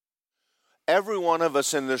Every one of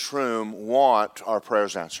us in this room want our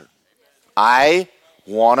prayers answered. I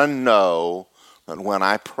want to know that when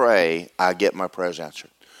I pray, I get my prayers answered.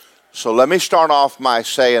 So let me start off by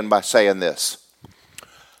saying this.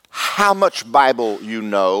 How much Bible you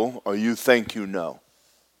know or you think you know?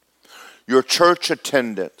 Your church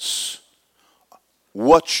attendance,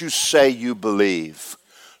 what you say you believe,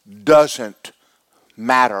 doesn't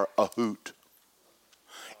matter a hoot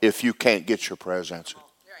if you can't get your prayers answered.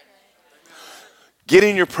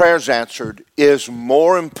 Getting your prayers answered is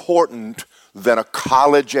more important than a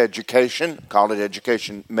college education. College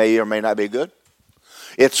education may or may not be good.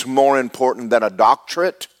 It's more important than a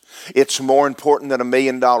doctorate. It's more important than $1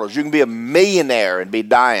 million. You can be a millionaire and be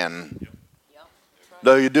dying.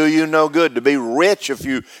 Do you no good to be rich if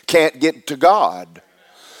you can't get to God?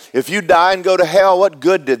 If you die and go to hell, what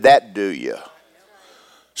good did that do you?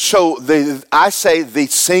 So I say the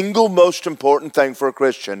single most important thing for a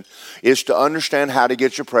Christian is to understand how to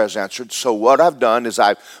get your prayers answered. So what I've done is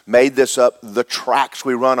I've made this up, the tracks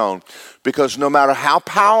we run on. Because no matter how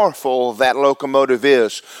powerful that locomotive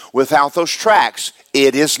is, without those tracks,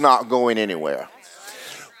 it is not going anywhere.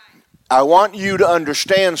 I want you to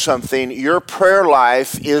understand something. Your prayer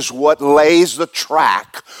life is what lays the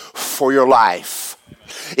track for your life.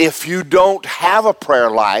 If you don't have a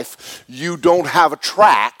prayer life, you don't have a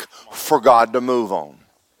track for God to move on.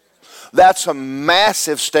 That's a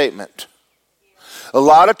massive statement. A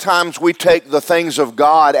lot of times we take the things of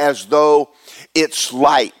God as though it's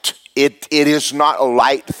light. It is not a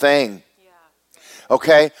light thing.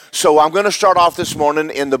 Okay, so I'm going to start off this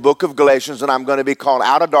morning in the book of Galatians, and I'm going to be called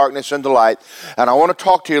out of darkness into light. And I want to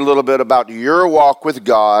talk to you a little bit about your walk with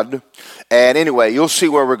God. And anyway, you'll see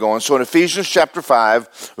where we're going. So in Ephesians chapter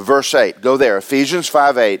 5, verse 8, go there. Ephesians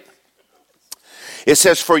 5:8. It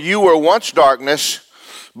says, "For you were once darkness,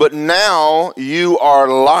 but now you are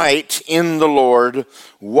light in the Lord.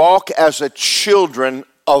 Walk as a children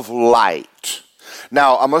of light."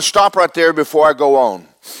 Now, I'm going to stop right there before I go on.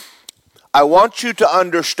 I want you to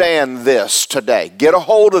understand this today. Get a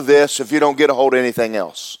hold of this if you don't get a hold of anything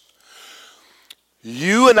else.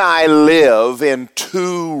 You and I live in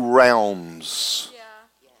two realms. Yeah.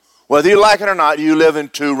 Whether you like it or not, you live in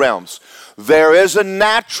two realms. There is a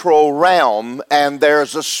natural realm and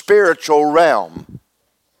there's a spiritual realm.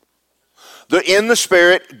 In the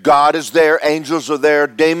spirit, God is there, angels are there,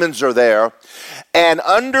 demons are there. And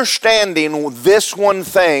understanding this one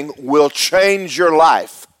thing will change your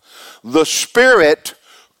life. The spirit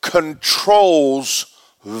controls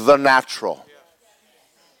the natural.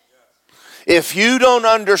 If you don't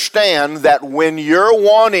understand that when you're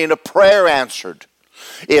wanting a prayer answered,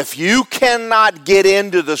 if you cannot get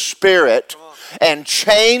into the spirit and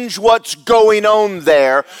change what's going on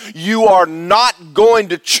there, you are not going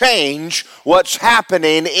to change what's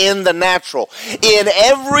happening in the natural. In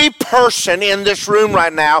every person in this room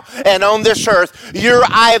right now and on this earth, you're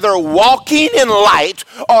either walking in light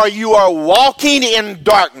or you are walking in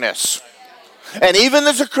darkness. And even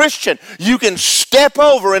as a Christian, you can step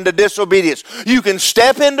over into disobedience. You can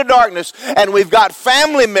step into darkness, and we've got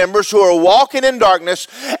family members who are walking in darkness,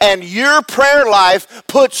 and your prayer life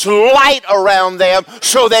puts light around them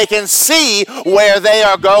so they can see where they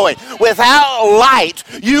are going. Without light,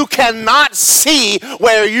 you cannot see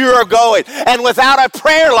where you are going. And without a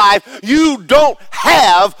prayer life, you don't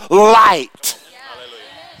have light.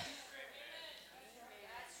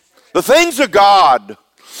 The things of God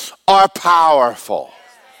are powerful.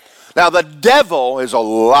 Now the devil is a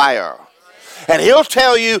liar. And he'll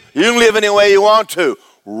tell you, you can live any way you want to.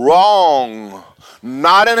 Wrong.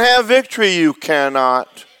 Not and have victory you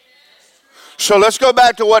cannot. So let's go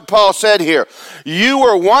back to what Paul said here. You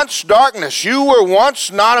were once darkness. You were once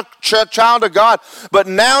not a child of God. But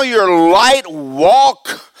now you're light.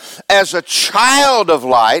 Walk as a child of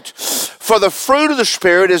light. For the fruit of the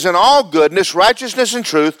Spirit is in all goodness, righteousness, and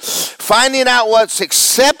truth. Finding out what's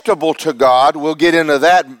acceptable to God. We'll get into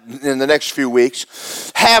that in the next few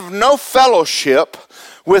weeks. Have no fellowship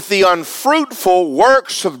with the unfruitful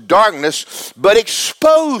works of darkness, but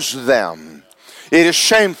expose them. It is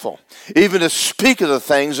shameful even to speak of the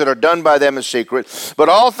things that are done by them in secret. But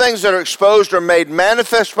all things that are exposed are made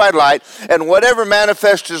manifest by light, and whatever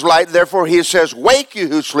manifest is light. Therefore he says, wake you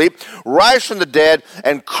who sleep, rise from the dead,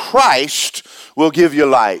 and Christ will give you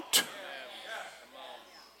light.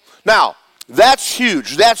 Now, that's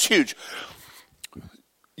huge. That's huge.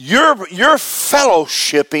 Your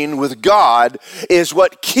fellowshipping with God is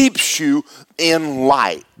what keeps you in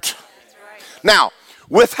light. Now,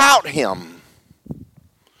 without him,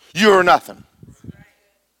 you're nothing.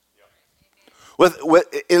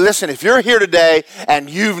 Listen, if you're here today and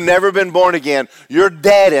you've never been born again, you're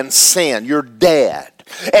dead in sin. You're dead.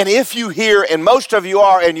 And if you hear, and most of you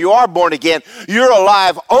are, and you are born again, you're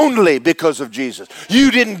alive only because of Jesus.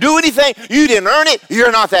 You didn't do anything. You didn't earn it.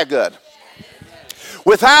 You're not that good.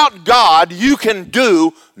 Without God, you can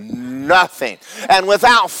do nothing. And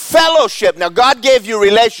without fellowship, now God gave you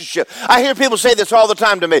relationship. I hear people say this all the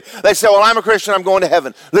time to me. They say, well, I'm a Christian, I'm going to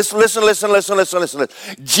heaven. Listen.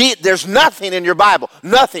 There's nothing in your Bible,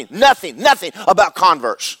 nothing about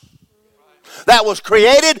converts. That was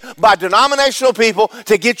created by denominational people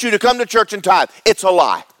to get you to come to church and tithe. It's a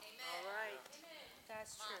lie.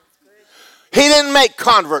 He didn't make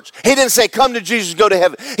converts. He didn't say, come to Jesus, go to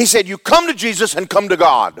heaven. He said, you come to Jesus and come to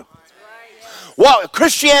God. Well,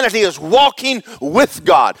 Christianity is walking with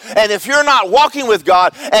God. And if you're not walking with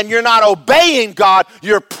God and you're not obeying God,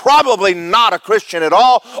 you're probably not a Christian at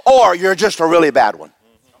all, or you're just a really bad one.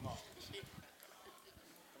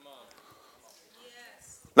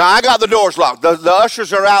 Now, I got the doors locked. The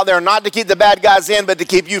ushers are out there not to keep the bad guys in, but to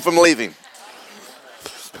keep you from leaving.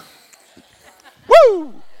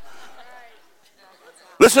 Woo!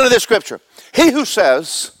 Listen to this scripture. He who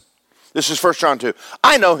says, this is 1 John 2,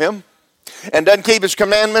 I know him, and doesn't keep his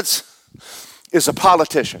commandments, is a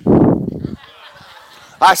politician.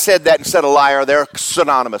 I said that instead of liar. They're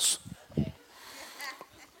synonymous.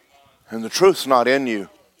 And the truth's not in you.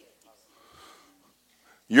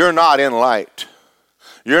 You're not in light.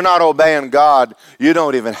 You're not obeying God. You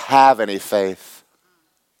don't even have any faith.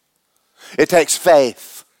 It takes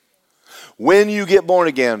faith. When you get born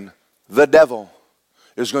again, the devil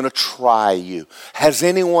is going to try you. Has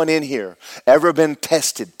anyone in here ever been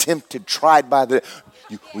tested, tempted, tried by the...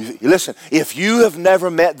 Listen, if you have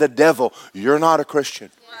never met the devil, you're not a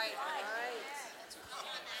Christian.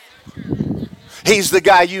 He's the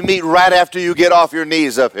guy you meet right after you get off your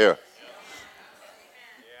knees up here.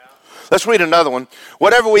 Let's read another one.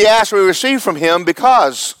 Whatever we ask, we receive from him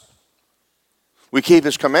because we keep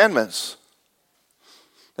his commandments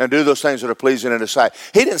and do those things that are pleasing in his sight.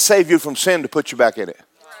 He didn't save you from sin to put you back in it.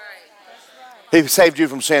 He saved you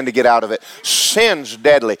from sin to get out of it. Sin's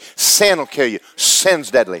deadly. Sin will kill you. Sin's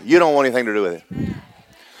deadly. You don't want anything to do with it.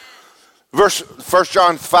 1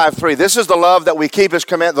 John 5:3. This is the love that we keep his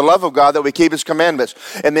command, the love of God that we keep his commandments.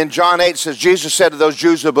 And then John 8 says, Jesus said to those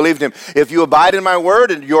Jews who believed him, if you abide in my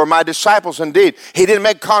word, and you're my disciples indeed. He didn't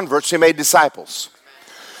make converts, he made disciples.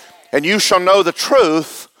 And you shall know the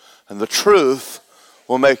truth, and the truth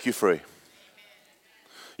will make you free.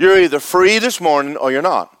 You're either free this morning or you're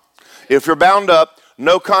not. If you're bound up,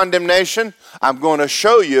 no condemnation, I'm going to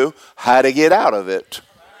show you how to get out of it.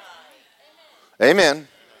 Amen.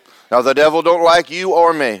 Now, the devil don't like you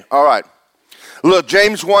or me. All right. Look,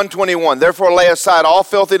 James 1:21. Therefore, lay aside all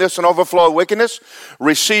filthiness and overflow of wickedness.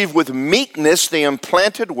 Receive with meekness the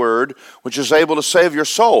implanted word, which is able to save your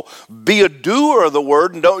soul. Be a doer of the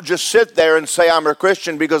word, and don't just sit there and say, I'm a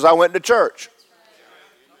Christian because I went to church.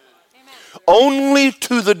 Amen. Only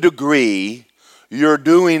to the degree you're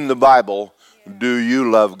doing the Bible do you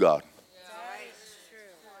love God.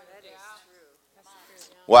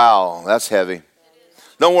 Wow, that's heavy.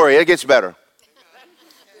 Don't worry, it gets better.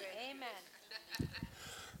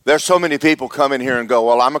 There's so many people come in here and go,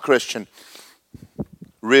 well, I'm a Christian.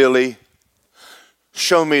 Really?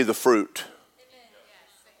 Show me the fruit.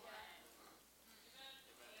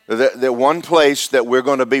 The one place that we're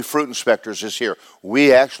going to be fruit inspectors is here.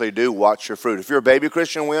 We actually do watch your fruit. If you're a baby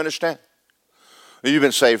Christian, we understand. You've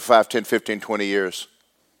been saved 5, 10, 15, 20 years.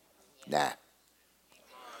 Nah.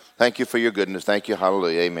 Thank you for your goodness. Thank you.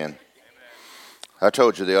 Hallelujah. Amen. I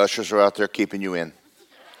told you, the ushers are out there keeping you in.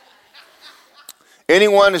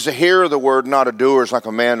 Anyone is a hearer of the word, not a doer, is like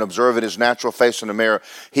a man observing his natural face in the mirror.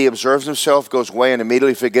 He observes himself, goes away, and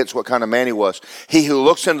immediately forgets what kind of man he was. He who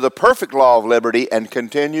looks into the perfect law of liberty and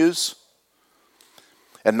continues,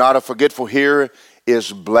 and not a forgetful hearer,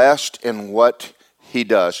 is blessed in what he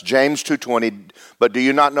does. James 2:20, but do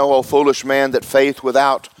you not know, O foolish man, that faith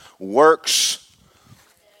without works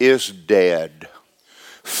is dead?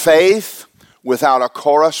 Faith without a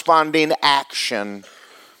corresponding action,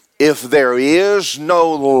 if there is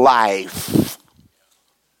no life,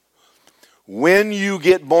 when you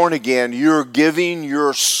get born again, you're giving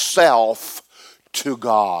yourself to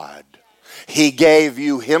God. He gave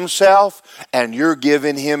you himself, and you're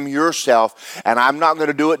giving him yourself. And I'm not going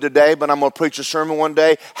to do it today, but I'm going to preach a sermon one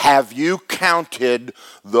day. Have you counted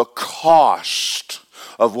the cost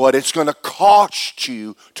of what it's going to cost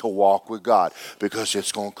you to walk with God? Because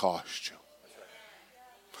it's going to cost you.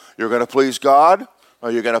 You're going to please God,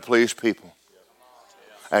 or you're going to please people.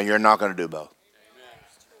 And you're not going to do both.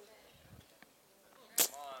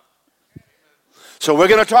 So we're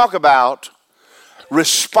going to talk about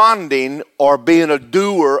responding or being a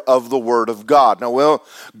doer of the Word of God. Now,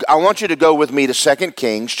 I want you to go with me to 2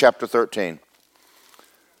 Kings chapter 13.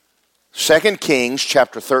 2 Kings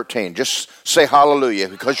chapter 13. Just say hallelujah,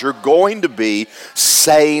 because you're going to be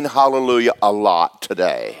saying hallelujah a lot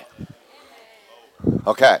today.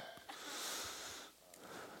 Okay.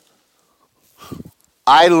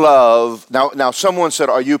 I love, now someone said,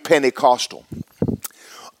 are you Pentecostal?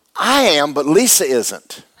 I am, but Lisa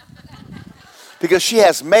isn't. Because she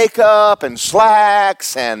has makeup and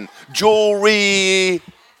slacks and jewelry.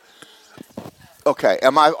 Okay,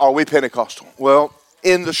 are we Pentecostal? Well,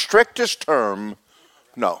 in the strictest term,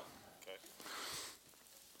 no.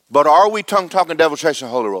 But are we tongue-talking, devil-chasing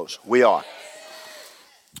Holy Rose? We are.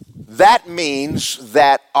 That means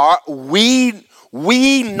that we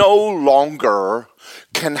no longer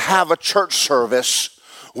can have a church service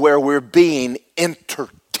where we're being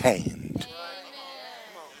entertained.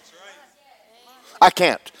 I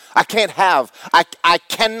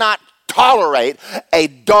cannot tolerate a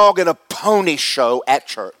dog and a pony show at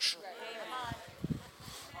church.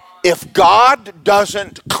 If God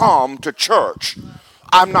doesn't come to church,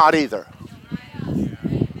 I'm not either.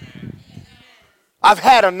 I've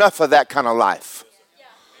had enough of that kind of life.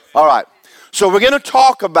 All right. So we're going to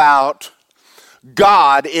talk about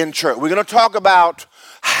God in church. We're going to talk about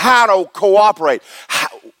how to cooperate.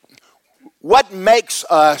 What makes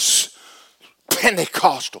us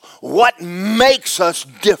Pentecostal? What makes us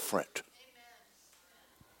different?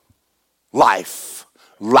 Life,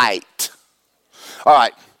 light. All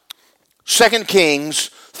right. 2 Kings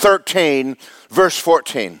 13, verse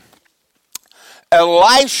 14.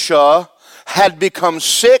 Elisha had become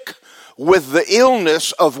sick with the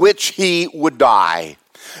illness of which he would die.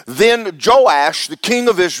 Then Joash, the king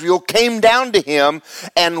of Israel, came down to him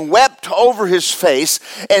and wept over his face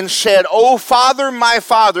and said, "O father, my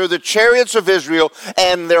father, the chariots of Israel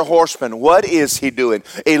and their horsemen." What is he doing?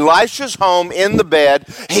 Elisha's home in the bed.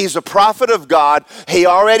 He's a prophet of God. He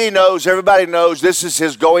already knows, everybody knows this is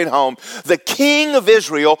his going home. The king of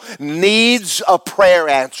Israel needs a prayer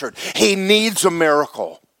answered. He needs a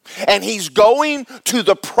miracle. And he's going to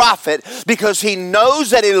the prophet because he knows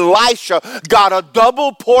that Elisha got a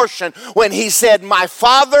double portion when he said, "My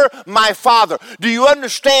father, my father." Do you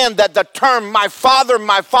understand that the term my father,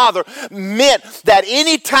 meant that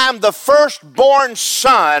anytime the firstborn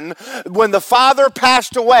son, when the father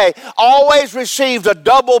passed away, always received a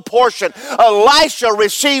double portion? Elisha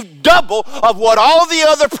received double of what all the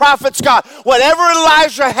other prophets got. Whatever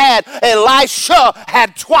Elijah had, Elisha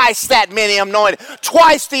had twice that many anointed,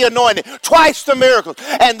 twice the anointing, twice the miracles.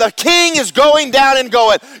 And the king is going down and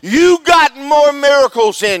going, "You got more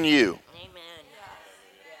miracles in you." Amen.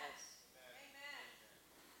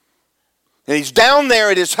 And he's down there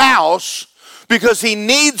at his house because he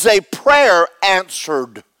needs a prayer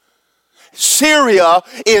answered. Syria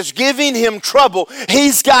is giving him trouble.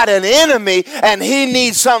 He's got an enemy and he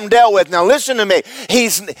needs something dealt with. Now listen to me.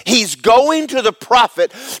 He's going to the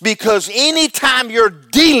prophet because anytime you're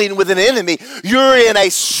dealing with an enemy, you're in a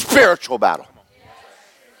spiritual battle.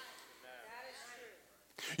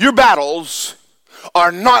 Your battles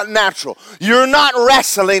are not natural. You're not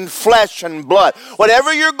wrestling flesh and blood.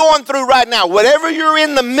 Whatever you're going through right now, whatever you're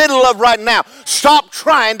in the middle of right now, stop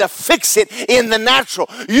trying to fix it in the natural.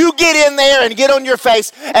 You get in there and get on your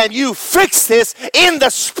face and you fix this in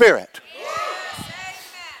the spirit.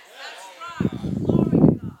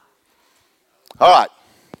 All right.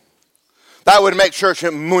 That would make church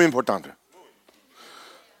muy importante.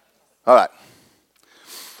 All right.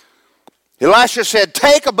 Elisha said,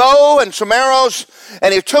 "Take a bow and some arrows."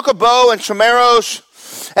 And he took a bow and some arrows.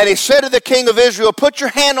 And he said to the king of Israel, "Put your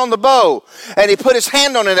hand on the bow." And he put his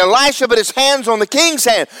hand on it. Elisha put his hands on the king's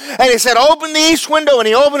hand. And he said, "Open the east window." And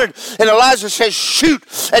he opened it. And Elijah said, "Shoot."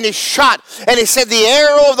 And he shot. And he said, "The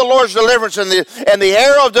arrow of the Lord's deliverance and the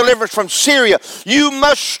arrow of deliverance from Syria. You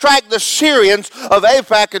must strike the Syrians of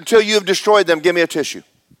Aphek until you have destroyed them." Give me a tissue.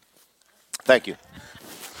 Thank you.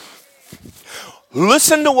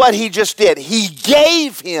 Listen to what he just did. He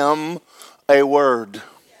gave him a word.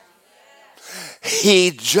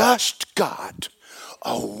 He just got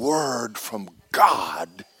a word from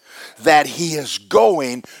God that he is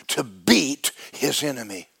going to beat his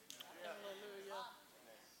enemy.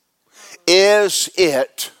 Is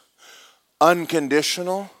it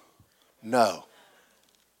unconditional? No.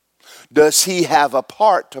 Does he have a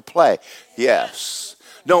part to play? Yes.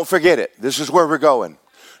 Don't forget it. This is where we're going.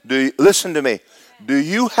 Listen to me. Do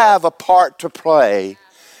you have a part to play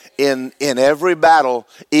in every battle,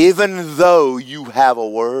 even though you have a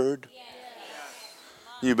word?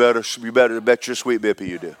 You better bet your sweet bippy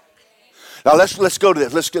you do. Now let's go to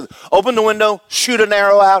this. Let's go. Open the window, shoot an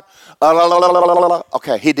arrow out.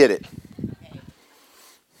 Okay, he did it.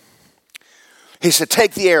 He said,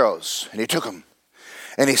 take the arrows. And he took them.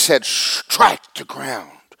 And he said, strike the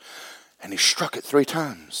ground. And he struck it 3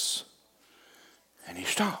 times. And he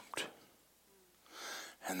stopped.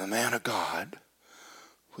 And the man of God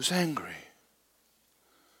was angry.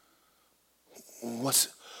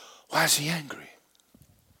 Why is he angry?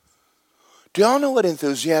 Do y'all know what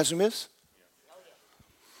enthusiasm is?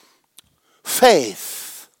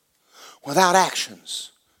 Faith without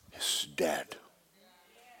actions is dead.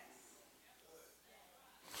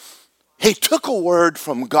 He took a word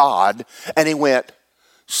from God and he went,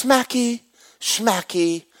 smacky,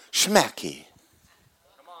 smacky, smacky.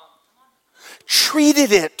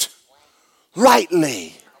 Treated it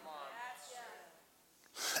lightly.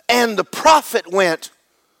 And the prophet went,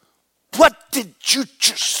 what did you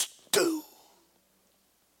just do?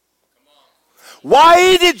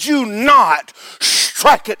 Why did you not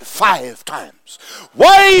strike it 5 times?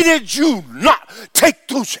 Why did you not take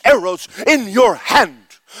those arrows in your hand?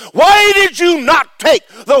 Why did you not take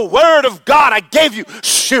the word of God I gave you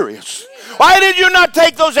serious? Why did you not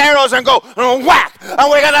take those arrows and go whack, and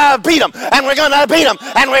we're going to beat them, and we're going to beat them,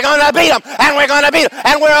 and we're going to beat them, and we're going to beat them,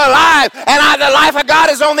 and we're alive, and the life of God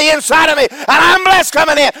is on the inside of me, and I'm blessed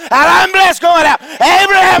coming in, and I'm blessed going out.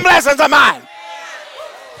 Abraham blessings are mine.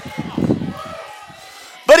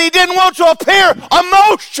 But he didn't want to appear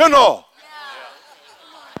emotional.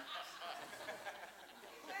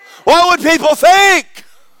 What would people think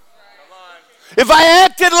if I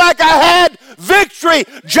acted like I had victory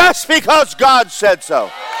just because God said so?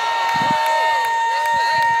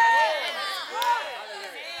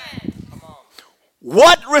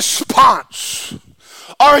 What response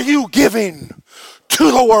are you giving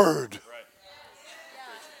to the word?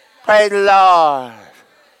 Praise the Lord.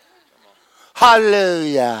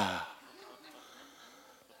 Hallelujah.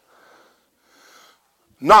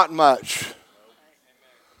 Not much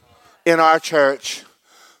in our church.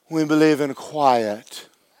 We believe in quiet.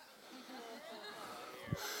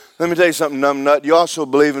 Let me tell you something, numbnut. You also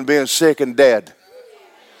believe in being sick and dead.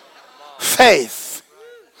 Faith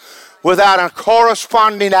without a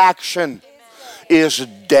corresponding action is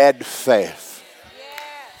dead faith.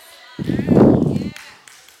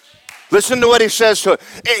 Listen to what he says to it.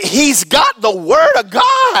 He's got the word of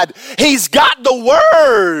God. He's got the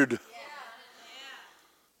word.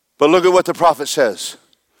 But look at what the prophet says.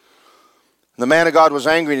 The man of God was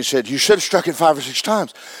angry and he said, you should have struck it 5 or 6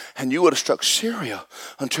 times and you would have struck Syria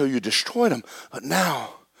until you destroyed them. But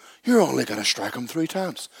now you're only going to strike them 3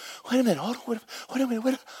 times. Wait a minute. Hold on. Wait a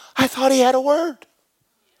minute. I thought he had a word.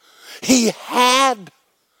 He had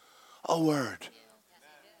a word.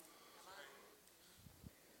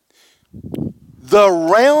 The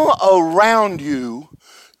realm around you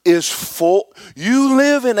is full. You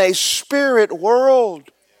live in a spirit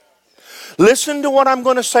world. Listen to what I'm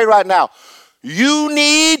going to say right now. You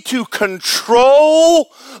need to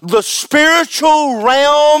control the spiritual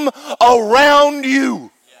realm around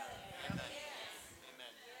you.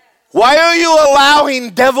 Why are you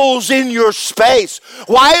allowing devils in your space?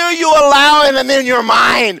 Why are you allowing them in your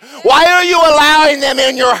mind? Why are you allowing them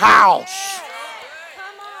in your house?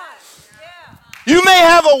 You may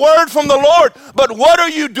have a word from the Lord, but what are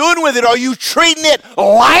you doing with it? Are you treating it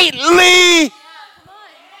lightly?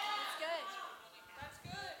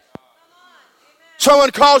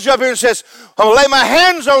 Someone calls you up here and says, I'm going to lay my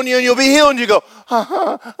hands on you and you'll be healed. And you go,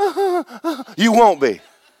 You won't be.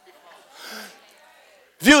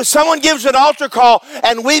 If someone gives an altar call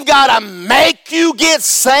and we've got to make you get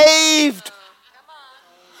saved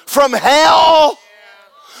from hell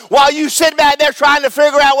while you sit back there trying to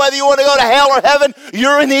figure out whether you want to go to hell or heaven,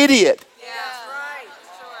 you're an idiot.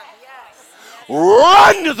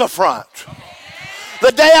 Run to the front.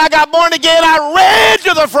 The day I got born again, I ran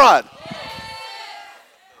to the front.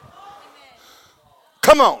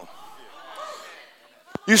 Come on.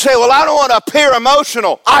 You say, well, I don't want to appear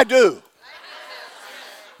emotional. I do.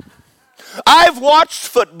 I've watched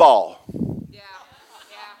football.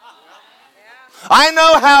 I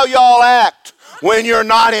know how y'all act when you're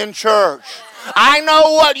not in church. I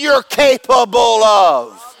know what you're capable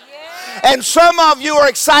of. And some of you are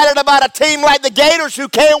excited about a team like the Gators who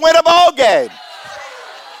can't win a ball game.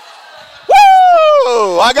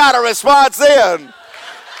 Woo! I got a response then.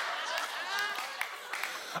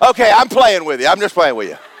 Okay, I'm playing with you. I'm just playing with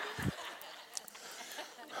you.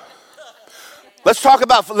 Let's talk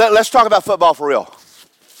about football for real.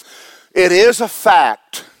 It is a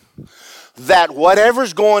fact that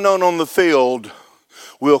whatever's going on the field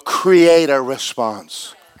will create a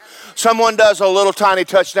response. Someone does a little tiny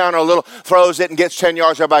touchdown or a little, throws it and gets 10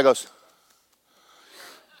 yards, everybody goes.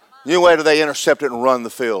 You wait till they intercept it and run the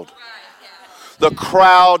field. The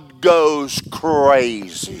crowd goes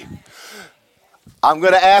crazy. I'm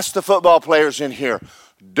going to ask the football players in here,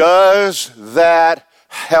 does that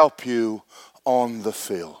help you on the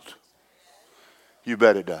field? You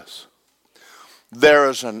bet it does. There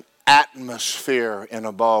is an atmosphere in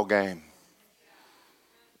a ball game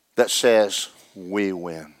that says we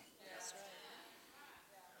win.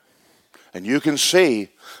 And you can see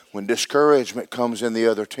when discouragement comes in the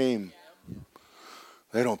other team,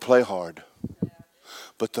 they don't play hard.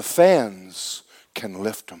 But the fans can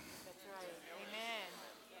lift them.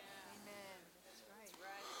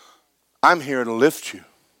 I'm here to lift you.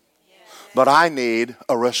 But I need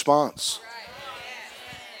a response.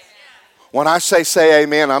 When I say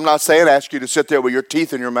amen, I'm not saying ask you to sit there with your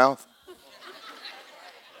teeth in your mouth.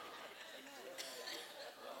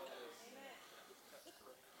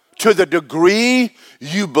 To the degree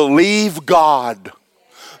you believe God,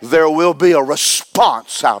 there will be a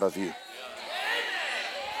response out of you.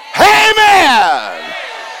 Amen.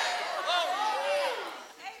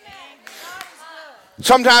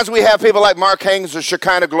 Sometimes we have people like Mark Haynes of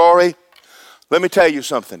Shekinah Glory. Let me tell you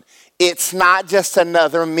something. It's not just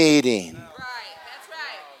another meeting.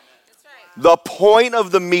 The point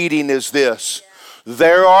of the meeting is this.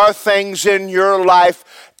 There are things in your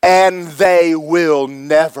life and they will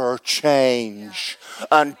never change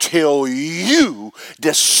until you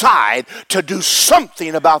decide to do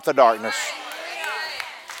something about the darkness.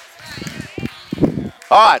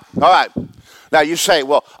 All right. Now you say,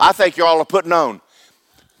 well, I think you all are putting on.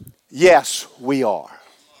 Yes, we are.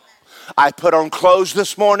 I put on clothes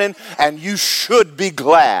this morning, and you should be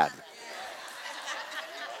glad.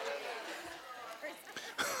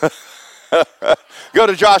 Go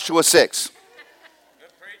to Joshua 6.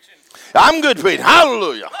 I'm good preaching.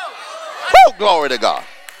 Hallelujah. Oh, glory to God.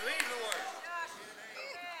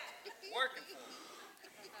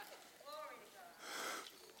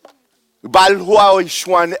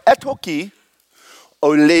 Balhuaishwan etoki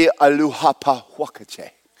ole aluhapa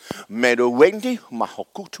wakache.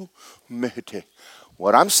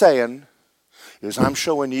 What I'm saying is I'm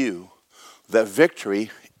showing you that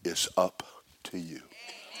victory is up to you.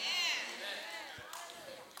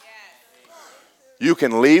 You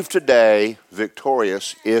can leave today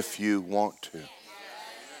victorious if you want to.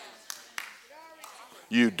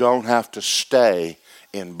 You don't have to stay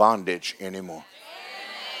in bondage anymore.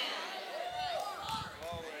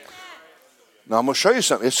 Now I'm going to show you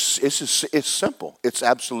something. It's simple. It's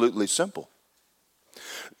absolutely simple.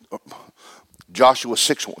 Joshua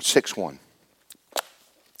 6:1.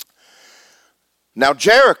 Now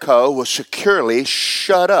Jericho was securely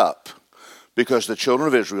shut up because the children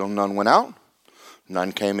of Israel, none went out,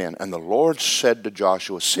 none came in. And the Lord said to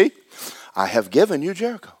Joshua, see, I have given you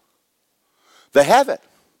Jericho. They have it.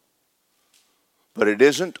 But it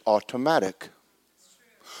isn't automatic.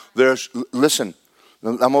 Listen.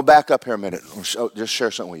 I'm going to back up here a minute. I'll just share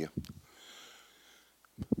something with you.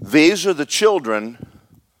 These are the children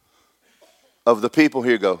of the people,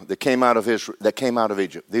 here you go, that came out of Israel, that came out of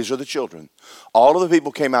Egypt. These are the children. All of the people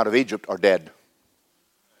who came out of Egypt are dead.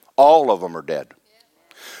 All of them are dead.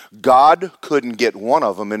 God couldn't get one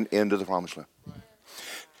of them into the promised land.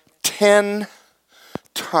 10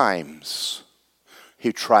 times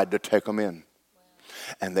he tried to take them in.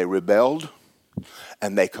 And they rebelled,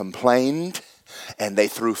 and they complained, and they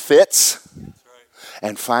threw fits.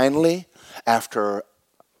 And finally, after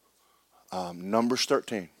Numbers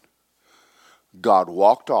 13, God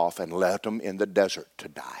walked off and left them in the desert to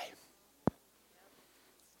die.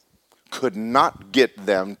 Could not get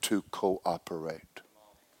them to cooperate.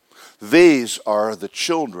 These are the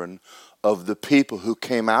children of the people who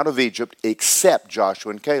came out of Egypt except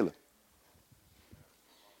Joshua and Caleb.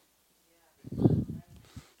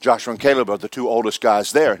 Joshua and Caleb are the two oldest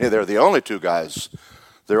guys there. They're the only two guys.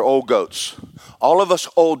 They're old goats. All of us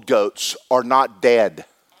old goats are not dead.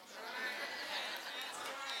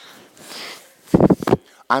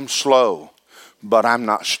 I'm slow, but I'm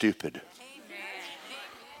not stupid.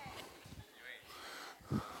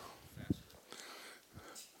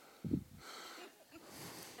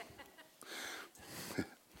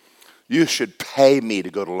 You should pay me to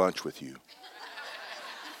go to lunch with you.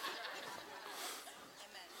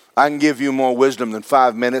 I can give you more wisdom than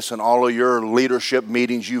 5 minutes in all of your leadership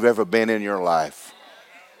meetings you've ever been in your life.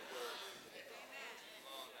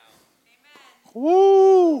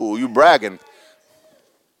 Woo, you bragging.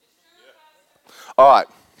 All right.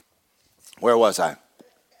 Where was I?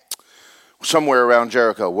 Somewhere around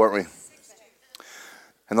Jericho, weren't we?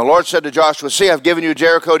 And the Lord said to Joshua, see, I've given you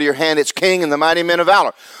Jericho to your hand, its king and the mighty men of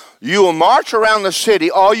valor. You will march around the city,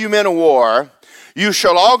 all you men of war. You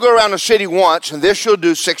shall all go around the city once, and this you'll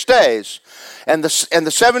do 6 days. And the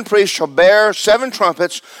 7 priests shall bear 7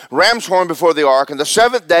 trumpets, ram's horn before the ark. And the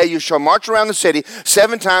 7th day you shall march around the city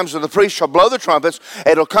 7 times, and the priests shall blow the trumpets. And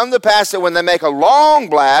it'll come to pass that when they make a long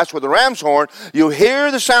blast with the ram's horn, you'll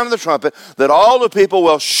hear the sound of the trumpet, that all the people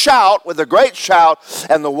will shout with a great shout,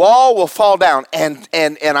 and the wall will fall down. And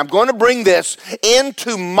I'm going to bring this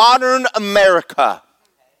into modern America.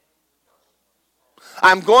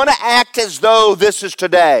 I'm going to act as though this is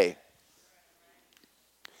today.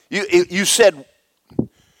 You said,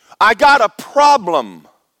 I got a problem.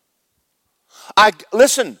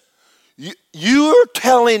 Listen, you're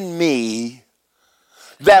telling me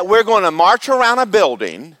that we're going to march around a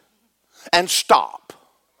building and stop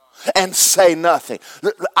and say nothing.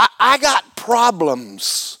 I got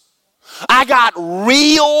problems. I got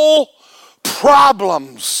real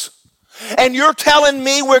problems. And you're telling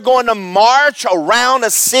me we're going to march around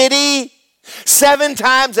a city 7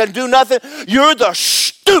 times and do nothing? You're the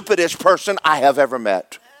stupidest person I have ever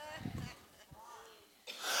met.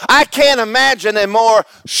 I can't imagine a more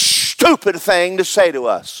stupid thing to say to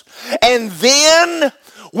us. And then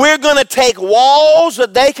we're going to take walls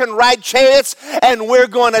that they can ride chariots, and we're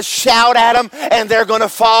going to shout at them, and they're going to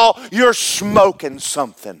fall. You're smoking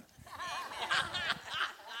something.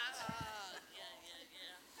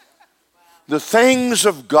 The things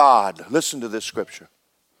of God. Listen to this scripture.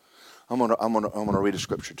 I'm gonna read a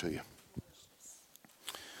scripture to you.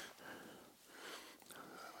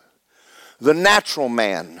 The natural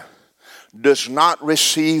man does not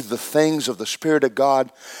receive the things of the Spirit of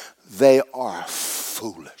God. They are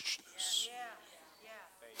foolishness.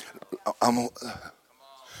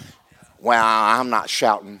 Well, I'm not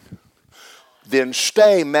shouting. Then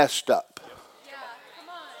stay messed up.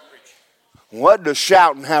 What does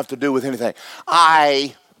shouting have to do with anything?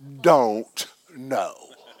 I don't know.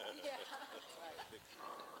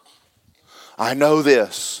 I know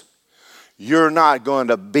this. You're not going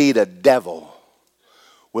to beat a devil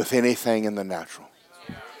with anything in the natural.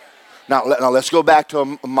 Now let's go back to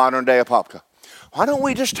a modern day Apopka. Why don't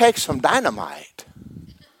we just take some dynamite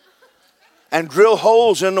and drill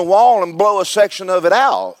holes in the wall and blow a section of it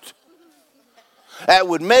out? That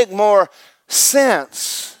would make more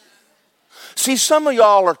sense. See, some of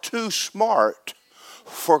y'all are too smart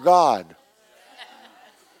for God.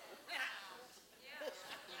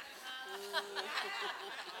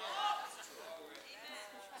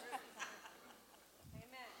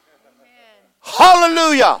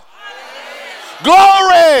 Hallelujah.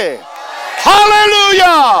 Glory.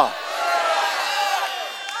 Hallelujah.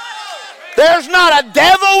 There's not a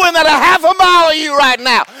devil within a half a mile of you right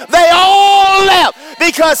now. They all left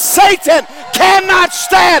because Satan cannot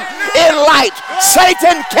stand in light.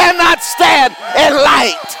 Satan cannot stand in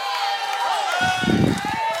light.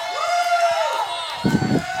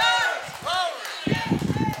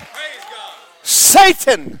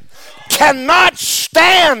 Satan cannot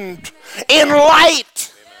stand in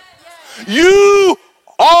light. You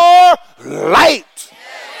are light.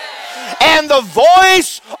 And the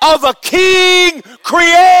voice of a king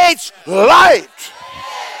creates light.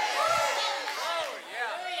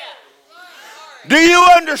 Do you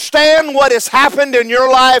understand what has happened in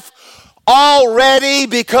your life already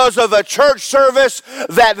because of a church service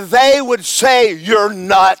that they would say you're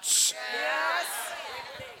nuts?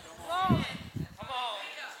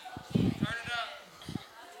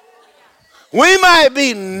 We might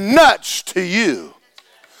be nuts to you,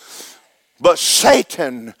 but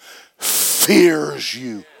Satan fears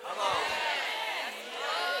you.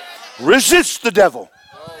 Resist the devil.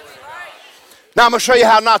 Now I'm going to show you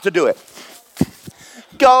how not to do it.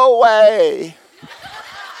 Go away.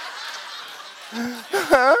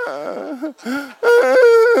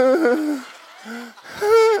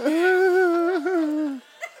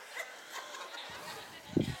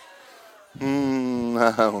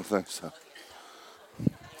 I don't think so.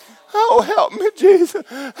 Oh, help me, Jesus.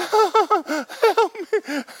 Help me.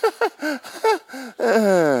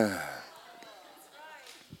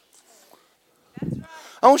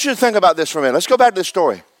 I want you to think about this for a minute. Let's go back to this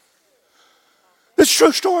story. This is a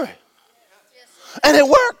true story. And it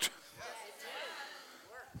worked.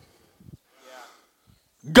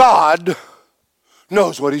 God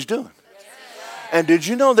knows what he's doing. And did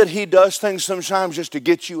you know that he does things sometimes just to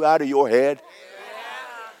get you out of your head?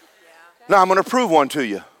 Now I'm going to prove one to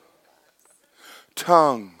you.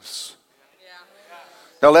 Tongues.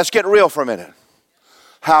 Now let's get real for a minute.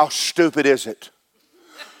 How stupid is it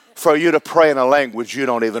for you to pray in a language you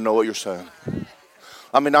don't even know what you're saying?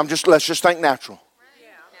 I mean, let's just think natural.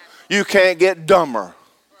 You can't get dumber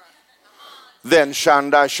than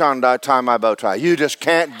Shandai, Shandai, tie my bow tie. You just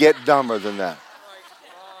can't get dumber than that.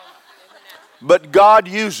 But God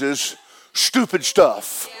uses stupid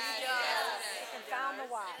stuff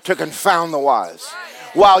to confound the wise.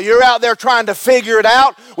 While you're out there trying to figure it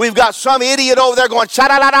out, we've got some idiot over there going,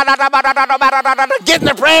 getting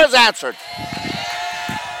their prayers answered.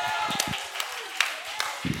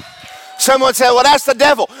 Someone said, well, that's the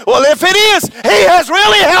devil. Well, if it is, he has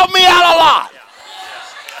really helped me out a lot.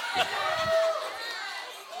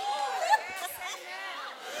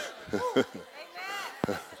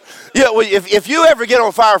 Yeah, well, if you ever get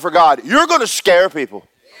on fire for God, you're going to scare people.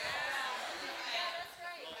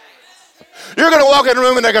 You're going to walk in a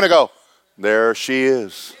room and they're going to go, there she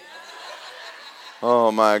is.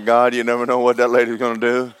 Oh my God, you never know what that lady's going to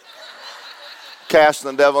do.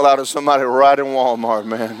 Casting the devil out of somebody right in Walmart,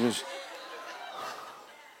 man.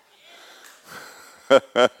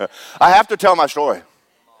 I have to tell my story.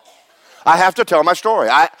 I have to tell my story.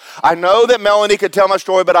 I know that Melanie could tell my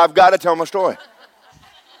story, but I've got to tell my story.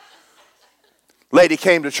 Lady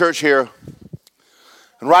came to church here,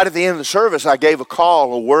 and right at the end of the service, I gave a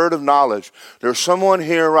call, a word of knowledge. There's someone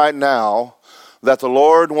here right now that the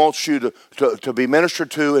Lord wants you to be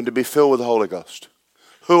ministered to and to be filled with the Holy Ghost.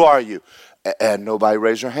 Who are you? And nobody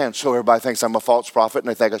raised their hand. So everybody thinks I'm a false prophet, and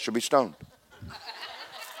they think I should be stoned.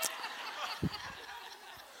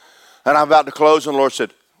 And I'm about to close, and the Lord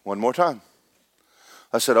said, one more time.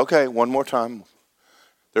 I said, okay, one more time.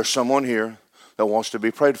 There's someone here that wants to be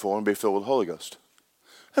prayed for and be filled with the Holy Ghost.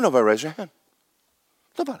 And nobody raised their hand.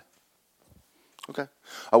 Nobody. Okay.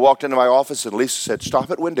 I walked into my office and Lisa said, stop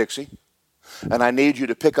at Winn-Dixie, and I need you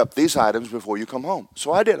to pick up these items before you come home.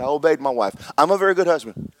 So I did. I obeyed my wife. I'm a very good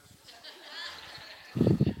husband.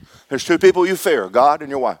 There's two people you fear, God and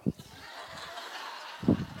your wife.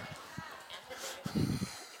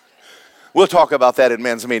 We'll talk about that in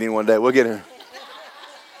men's meeting one day. We'll get here.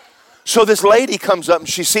 So this lady comes up and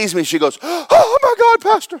she sees me. She goes, oh my God,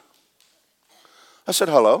 Pastor. I said,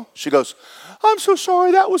 hello. She goes, I'm so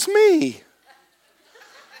sorry, that was me.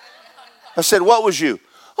 I said, what was you?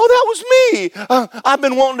 Oh, that was me. I've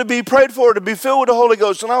been wanting to be prayed for, to be filled with the Holy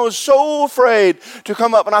Ghost, and I was so afraid to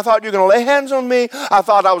come up, and I thought you were going to lay hands on me. I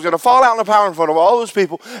thought I was going to fall out in the power in front of all those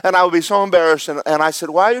people, and I would be so embarrassed. And I said,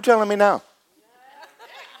 why are you telling me now?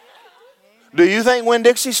 Do you think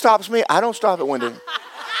Winn-Dixie stops me? I don't stop at Winn-Dixie.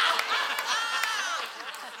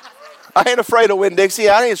 I ain't afraid of Winn-Dixie.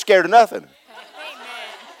 I ain't scared of nothing.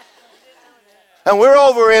 And we're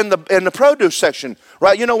over in the produce section,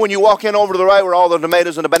 right? You know when you walk in over to the right where all the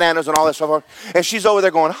tomatoes and the bananas and all that stuff are? And she's over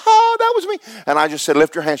there going, oh, that was me. And I just said,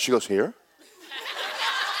 lift your hand. She goes, here?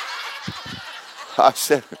 I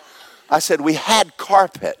said, we had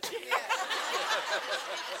carpet.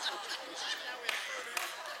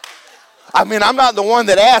 I mean, I'm not the one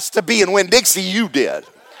that asked to be in Winn-Dixie. You did.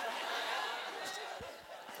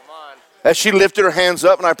 As she lifted her hands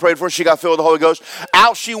up and I prayed for her, she got filled with the Holy Ghost.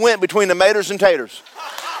 Out she went between the tomatoes and taters.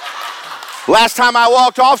 Last time I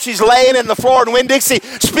walked off, she's laying in the floor in Winn-Dixie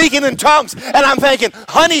speaking in tongues. And I'm thinking,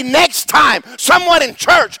 honey, next time someone in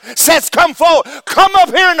church says come forward, come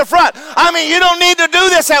up here in the front. I mean, you don't need to do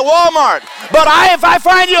this at Walmart. But if I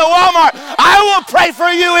find you at Walmart, I will pray for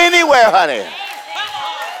you anywhere, honey.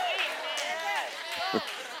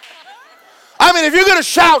 I mean, if you're going to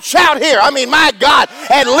shout, shout here. I mean, my God,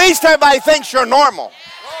 at least everybody thinks you're normal.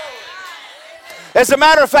 As a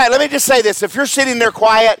matter of fact, let me just say this. If you're sitting there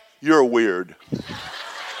quiet, you're weird.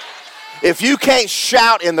 If you can't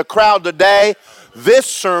shout in the crowd today, this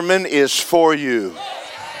sermon is for you.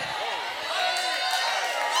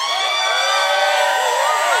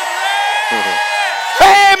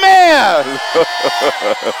 Amen.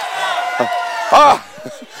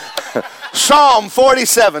 Psalm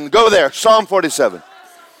 47. Go there. Psalm 47.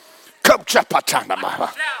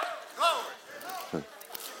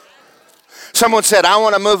 Someone said, I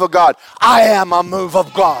want a move of God. I am a move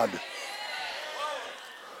of God.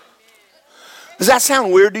 Does that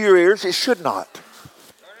sound weird to your ears? It should not.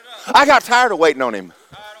 I got tired of waiting on him.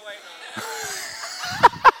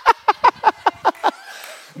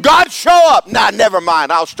 God, show up. Nah, never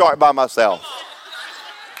mind. I'll start by myself.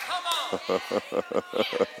 Come on.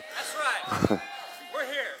 That's right. We're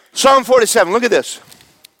here. Psalm 47. Look at this.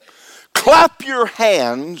 Clap your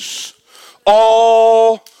hands,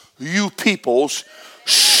 all you peoples.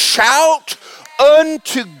 Shout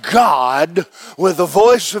unto God with a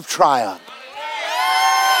voice of triumph.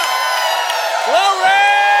 Glory!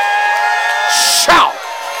 Shout.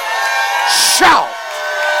 Shout.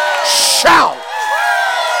 Shout.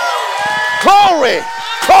 Glory.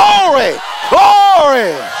 Glory.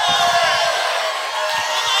 Glory.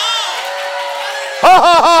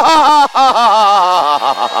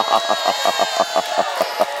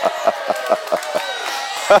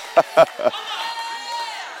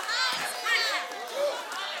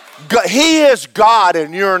 He is God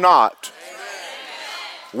and you're not.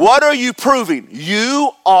 What are you proving?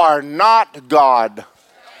 You are not God.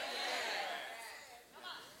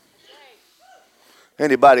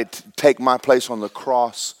 Anybody take my place on the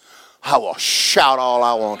cross, I will shout all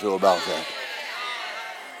I want to about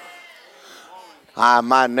that.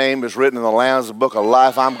 My name is written in the Lamb's Book of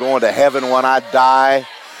Life. I'm going to heaven when I die.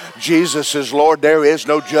 Jesus is Lord. There is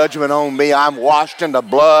no judgment on me. I'm washed in the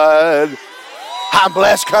blood. I'm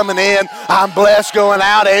blessed coming in. I'm blessed going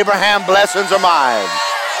out. Abraham blessings are mine.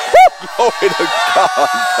 Woo! Glory to God.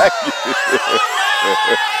 Thank you.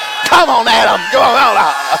 Come on, Adam. Go on. All right.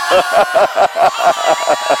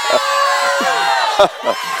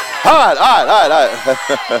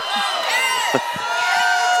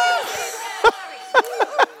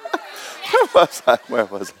 Where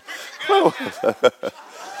was I?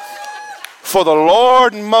 For the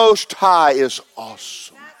Lord Most High is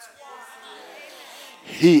awesome.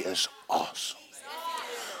 He is awesome.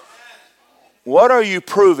 What are you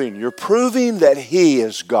proving? You're proving that He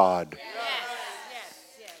is God.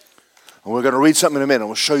 And we're going to read something in a minute.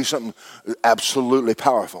 We'll show you something absolutely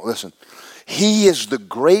powerful. Listen. He is the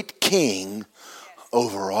great King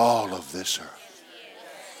over all of this earth.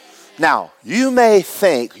 Now, you may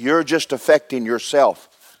think you're just affecting yourself,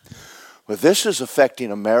 but this is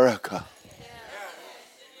affecting America.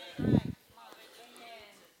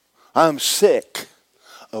 I'm sick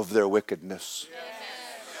of their wickedness.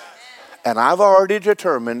 And I've already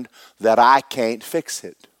determined that I can't fix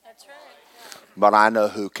it. But I know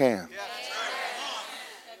who can.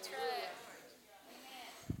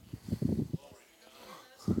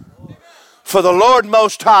 For the Lord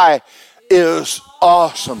Most High is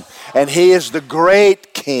awesome, and He is the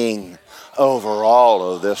great King over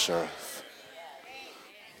all of this earth.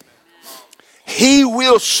 He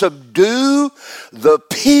will subdue the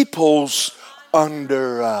peoples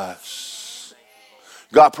under us.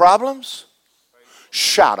 Got problems?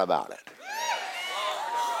 Shout about it.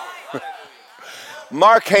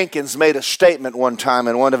 Mark Hankins made a statement one time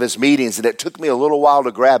in one of his meetings, and it took me a little while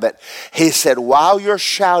to grab it. He said, while you're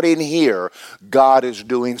shouting here, God is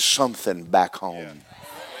doing something back home.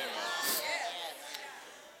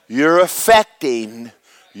 You're affecting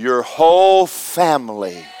your whole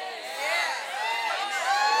family.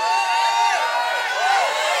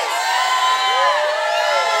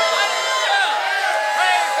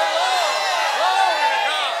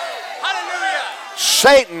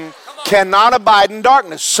 Satan cannot abide in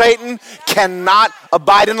darkness. Satan cannot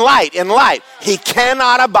abide in light. He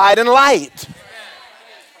cannot abide in light.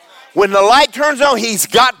 When the light turns on, he's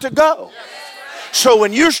got to go. So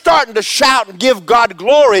when you're starting to shout and give God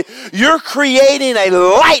glory, you're creating a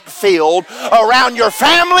light field around your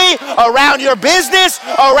family, around your business,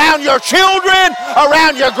 around your children,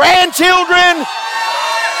 around your grandchildren.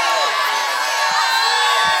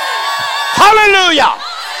 Hallelujah!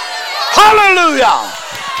 Hallelujah!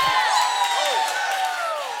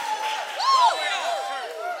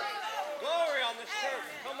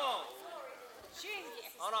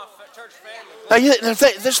 Now,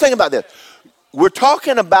 just think about this. We're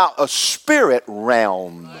talking about a spirit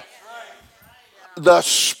realm. The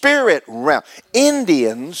spirit realm.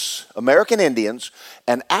 Indians, American Indians,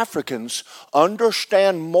 and Africans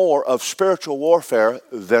understand more of spiritual warfare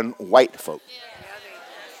than white folk.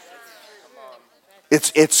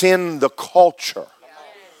 It's in the culture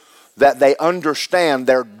that they understand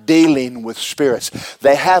they're dealing with spirits.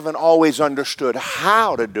 They haven't always understood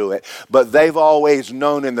how to do it, but they've always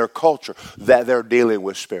known in their culture that they're dealing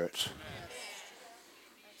with spirits.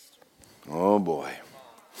 Oh boy.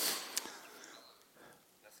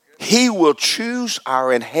 He will choose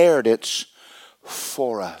our inheritance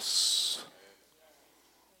for us.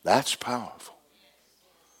 That's powerful.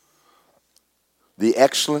 The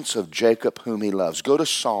excellence of Jacob whom he loves. Go to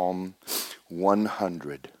Psalm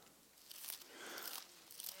 100.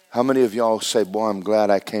 How many of y'all say, boy, I'm glad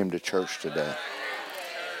I came to church today?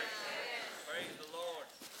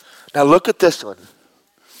 Now look at this one.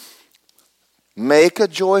 Make a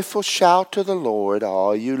joyful shout to the Lord,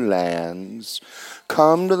 all you lands.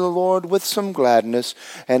 Come to the Lord with some gladness,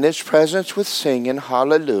 and His presence with singing,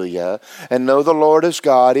 hallelujah. And know the Lord is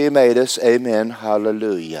God, He made us, amen,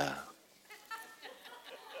 hallelujah.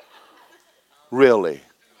 Really?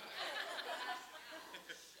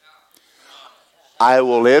 I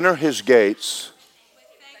will enter His gates.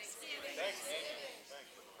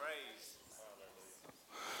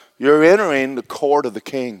 You're entering the court of the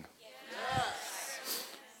King.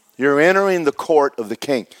 You're entering the court of the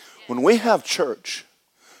King. When we have church,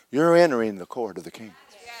 you're entering the court of the King.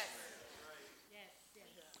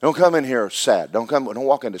 Don't come in here sad. Don't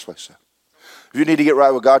walk in this way sad. If you need to get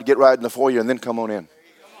right with God, get right in the foyer and then come on in.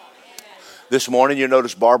 This morning, you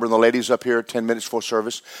notice Barbara and the ladies up here 10 minutes before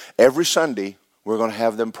service. Every Sunday, we're going to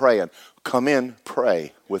have them praying. Come in,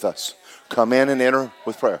 pray with us. Come in and enter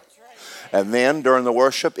with prayer. And then during the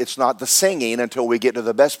worship, it's not the singing until we get to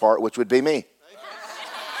the best part, which would be me.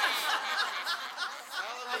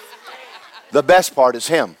 The best part is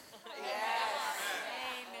him.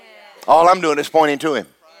 All I'm doing is pointing to him.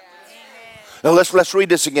 Now let's read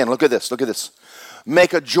this again. Look at this. Look at this.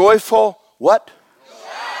 Make a joyful what?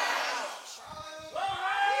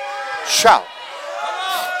 Shout.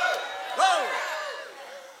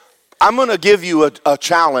 I'm going to give you a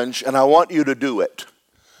challenge, and I want you to do it.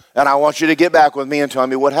 And I want you to get back with me and tell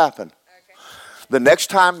me what happened. Okay. The next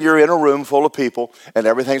time you're in a room full of people and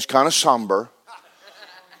everything's kind of somber,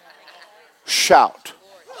 shout.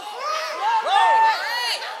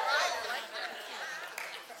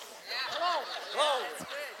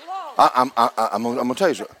 I'm going to tell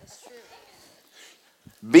you something.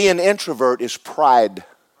 Being an introvert is pride.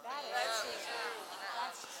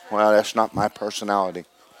 Well, that's not my personality.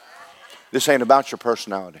 This ain't about your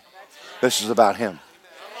personality. This is about him.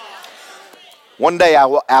 One day I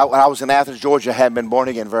was in Athens, Georgia, hadn't been born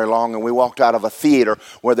again very long, and we walked out of a theater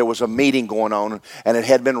where there was a meeting going on, and it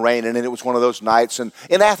had been raining, and it was one of those nights. And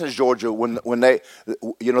in Athens, Georgia, when they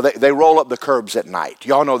roll up the curbs at night.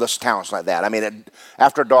 Y'all know this town's like that. I mean,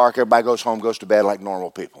 after dark, everybody goes home, goes to bed like normal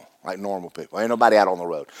people. Ain't nobody out on the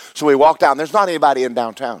road. So we walked out, and there's not anybody in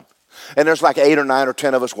downtown. And there's like 8 or 9 or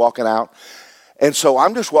 10 of us walking out. And so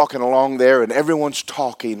I'm just walking along there, and everyone's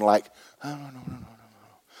talking like, no.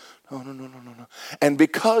 And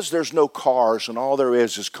because there's no cars and all there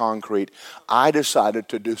is concrete, I decided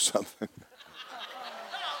to do something.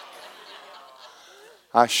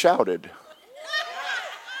 I shouted.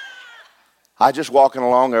 I just walking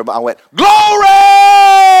along there, I went, glory!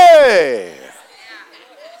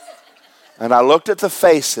 And I looked at the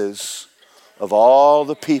faces of all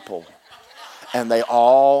the people, and they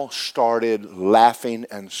all started laughing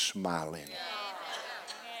and smiling.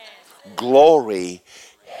 Glory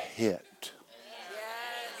hit.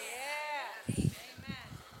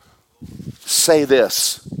 Say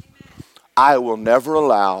this: I will never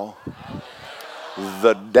allow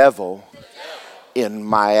the devil in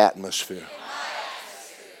my atmosphere.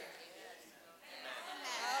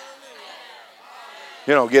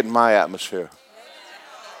 Get in my atmosphere.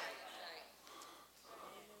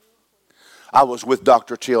 I was with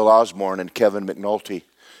Dr. T.L. Osborne and Kevin McNulty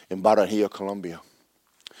in Barranquilla, Colombia.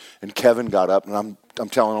 And Kevin got up, and I'm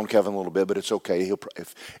telling on Kevin a little bit, but it's okay. He'll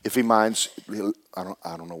if he minds, I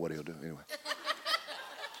don't know what he'll do anyway.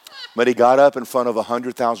 But he got up in front of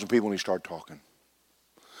 100,000 people and he started talking.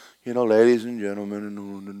 Ladies and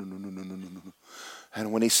gentlemen,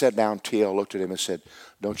 and when he sat down, T.L. looked at him and said,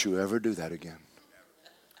 "Don't you ever do that again."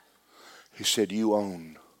 He said, "You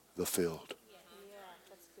own the field."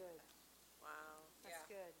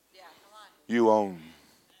 You own.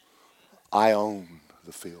 I own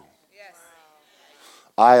the field. Yes.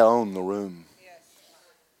 I own the room. Yes.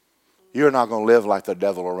 You're not going to live like the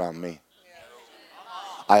devil around me. Yes.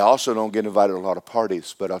 I also don't get invited to a lot of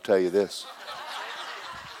parties, but I'll tell you this.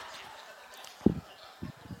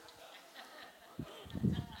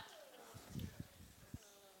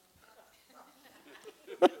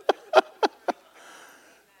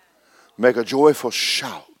 Make a joyful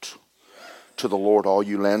shout to the Lord, all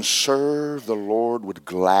you lands. Serve the Lord with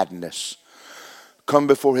gladness. Come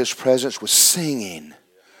before his presence with singing.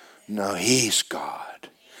 No, he's God.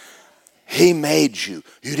 He made you.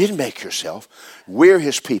 You didn't make yourself. We're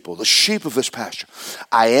his people, the sheep of his pasture.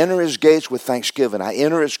 I enter his gates with thanksgiving. I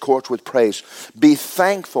enter his courts with praise. Be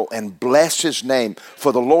thankful and bless his name.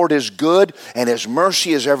 For the Lord is good and his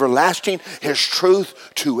mercy is everlasting. His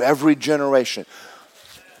truth to every generation.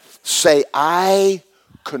 Say, I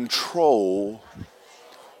control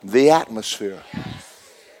the atmosphere.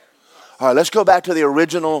 All right, let's go back to the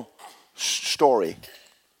original story.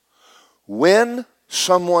 When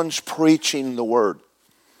someone's preaching the word,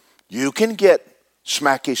 you can get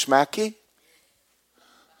smacky.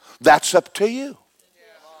 That's up to you.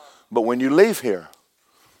 But when you leave here,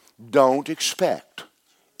 don't expect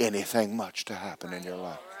anything much to happen in your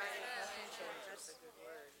life.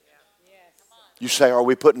 You say, are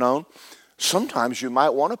we putting on? Sometimes you might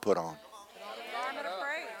want to put on.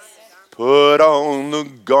 Put on the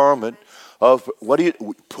garment of,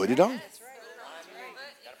 put it on.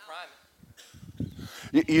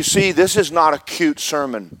 You see, this is not a cute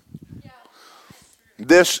sermon.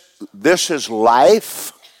 This is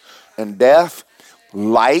life and death,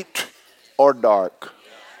 light or dark.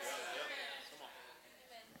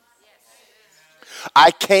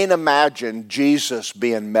 I can't imagine Jesus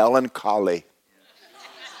being melancholy.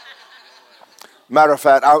 Matter of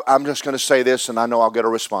fact, I'm just going to say this, and I know I'll get a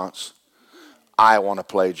response. I want to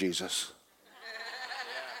play Jesus.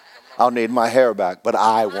 I'll need my hair back, but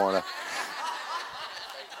I want to.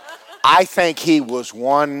 I think he was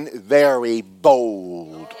one very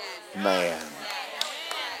bold man.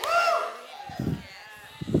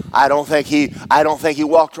 I don't think he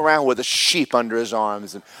walked around with a sheep under his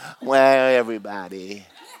arms and, well, everybody.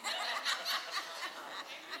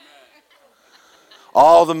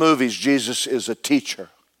 All the movies, Jesus is a teacher.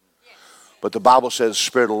 But the Bible says the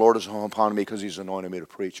Spirit of the Lord is upon me because he's anointed me to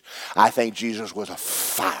preach. I think Jesus was a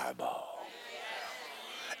fireball.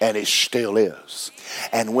 And he still is.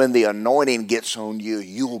 And when the anointing gets on you,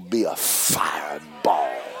 you'll be a fireball.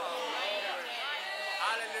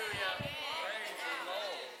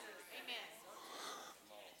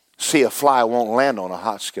 See, a fly won't land on a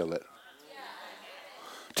hot skillet.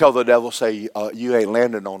 Tell the devil, say, you ain't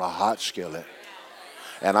landing on a hot skillet.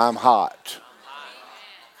 And I'm hot.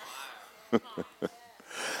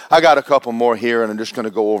 I got a couple more here, and I'm just going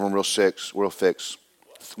to go over them real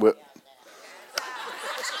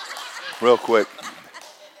quick.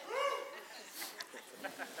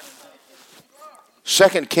 2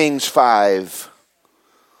 Kings 5,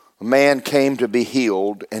 a man came to be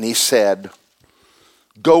healed, and he said,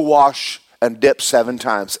 go wash and dip 7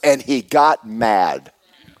 times. And he got mad.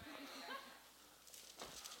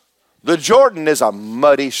 The Jordan is a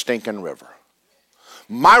muddy, stinking river.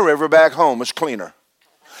 My river back home is cleaner.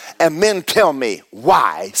 And men tell me,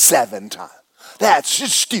 why 7 times? That's the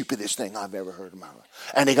stupidest thing I've ever heard in my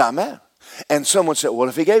life. And he got mad. And someone said, well,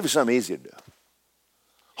 if he gave you something easy to do,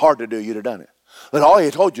 hard to do, you'd have done it. But all he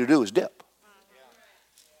told you to do is dip.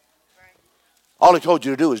 All he told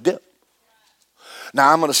you to do is dip.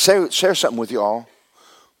 Now, I'm going to share something with you all.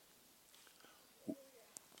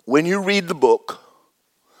 When you read the book,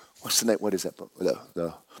 what's the name? What is that book?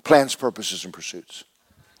 The Plans, Purposes, and Pursuits.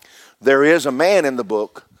 There is a man in the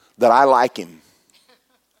book that I like him.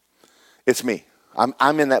 It's me.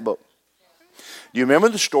 I'm in that book. Do you remember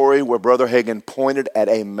the story where Brother Hagin pointed at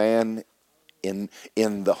a man in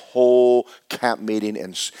the whole camp meeting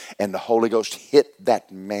and the Holy Ghost hit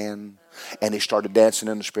that man and he started dancing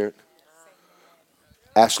in the Spirit?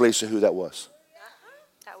 Ask Lisa who that was.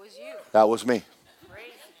 That was you. That was me. Praise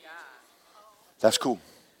God. That's cool.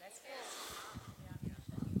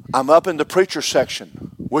 I'm up in the preacher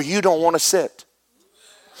section where you don't want to sit.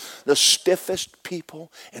 The stiffest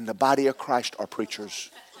people in the body of Christ are preachers.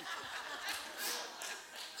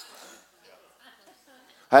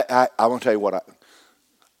 I want to tell you what.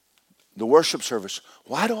 The worship service,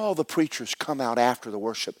 why do all the preachers come out after the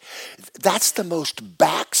worship? That's the most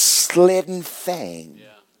backslidden thing. Yeah.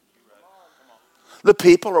 The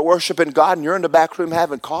people are worshiping God and you're in the back room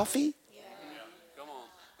having coffee? Yeah.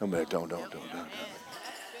 Come on. Don't.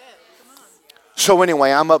 So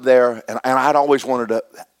anyway, I'm up there and I'd always wanted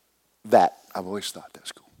that. I've always thought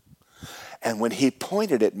that's cool. And when he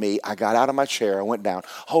pointed at me, I got out of my chair, I went down.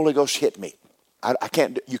 Holy Ghost hit me.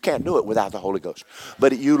 You can't do it without the Holy Ghost.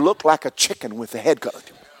 But you look like a chicken with the head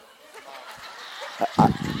cut.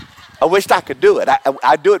 I wished I could do it.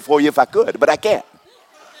 I'd do it for you if I could, but I can't.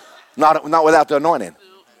 Not without the anointing.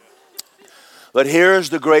 But here's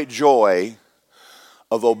the great joy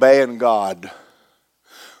of obeying God.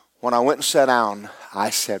 When I went and sat down, I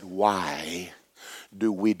said, why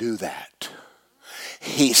do we do that?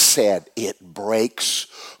 He said, it breaks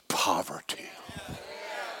poverty.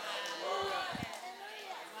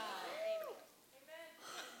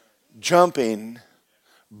 Jumping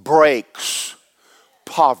breaks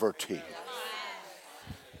poverty.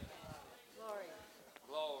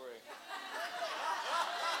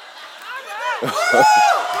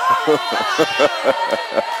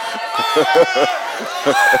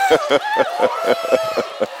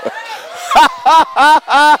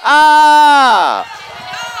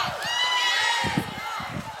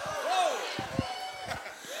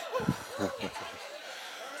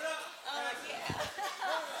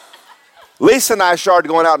 Lisa and I started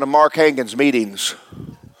going out to Mark Hagen's meetings.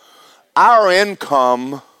 Our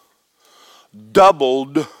income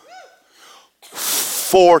doubled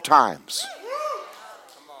 4 times.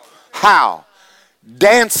 How?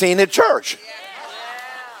 Dancing at church.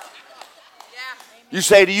 You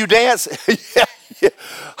say, do you dance? Yeah.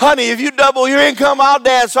 Honey, if you double your income, I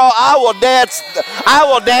will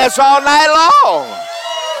dance all night long.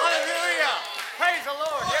 Hallelujah. Praise the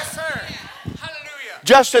Lord. Yes, sir. Hallelujah.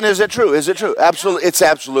 Justin, is it true? Is it true? Absolutely, it's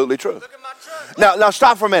absolutely true. Look at my truck. Now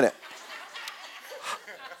stop for a minute.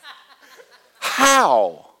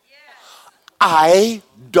 How? I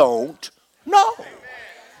don't know.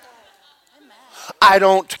 I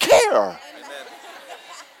don't care.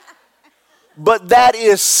 But that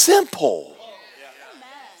is simple.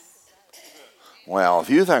 Well, if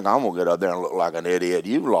you think I'm going to get up there and look like an idiot,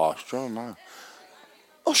 you've lost your mind.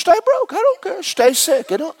 Oh, stay broke. I don't care. Stay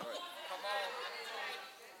sick.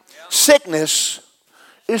 Sickness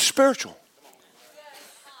is spiritual.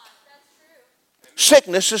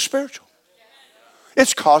 Sickness is spiritual.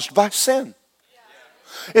 It's caused by sin.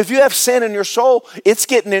 If you have sin in your soul, it's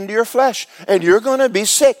getting into your flesh, and you're going to be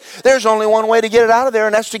sick. There's only one way to get it out of there,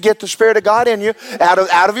 and that's to get the Spirit of God in you,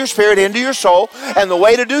 out of your spirit into your soul. And the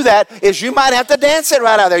way to do that is you might have to dance it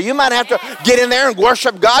right out there. You might have to get in there and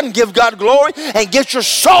worship God and give God glory and get your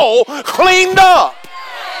soul cleaned up.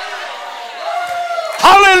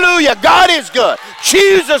 Hallelujah. God is good.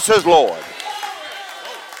 Jesus is Lord.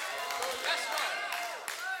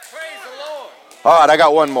 Praise the Lord. All right, I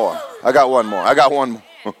got one more.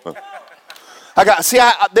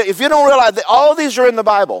 If you don't realize that all these are in the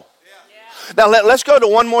Bible. Now let's go to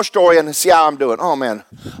one more story and see how I'm doing. Oh man,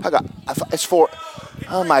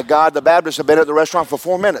 oh my God, the Baptists have been at the restaurant for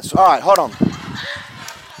 4 minutes. All right, hold on.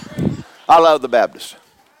 I love the Baptists.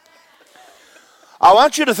 I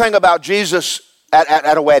want you to think about Jesus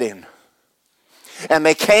at a wedding. And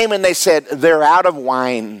they came and they said, they're out of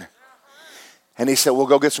wine. And he said, we'll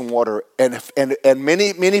go get some water. And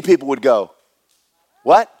many people would go,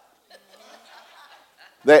 what?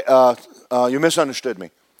 You misunderstood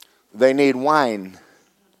me. They need wine.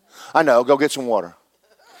 I know, go get some water.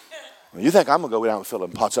 You think I'm going to go down and fill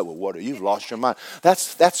them pots up with water. You've lost your mind.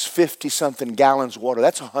 That's 50-something gallons of water.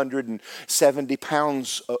 That's 170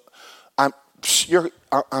 pounds. I'm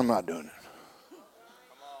not doing it.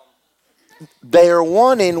 They are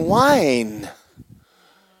wanting wine.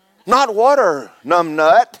 Not water,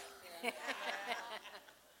 numbnut.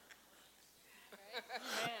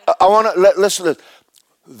 I want to listen to this.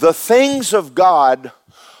 The things of God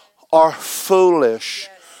are foolish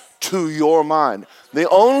to your mind. The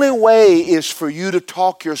only way is for you to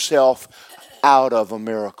talk yourself out of a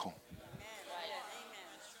miracle.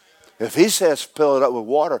 If he says fill it up with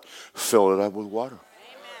water, fill it up with water.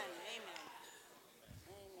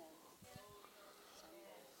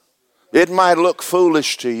 It might look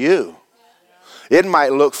foolish to you. It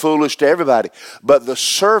might look foolish to everybody. But the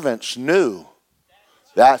servants knew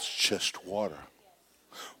that's just water.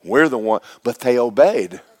 We're the one. But they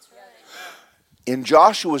obeyed. In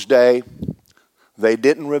Joshua's day, they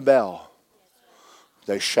didn't rebel.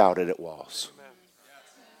 They shouted at walls.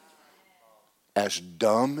 As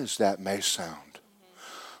dumb as that may sound,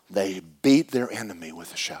 they beat their enemy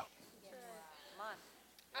with a shout.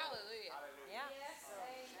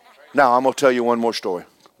 Now, I'm going to tell you one more story.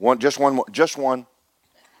 Just one.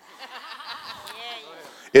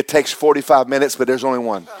 It takes 45 minutes, but there's only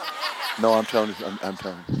one. No, I'm telling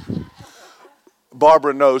you.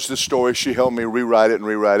 Barbara knows this story. She helped me rewrite it,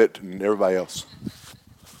 and everybody else.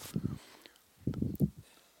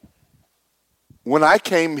 When I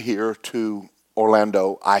came here to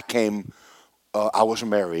Orlando, I was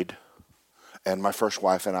married, and my first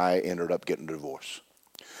wife and I ended up getting a divorce.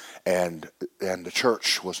 And the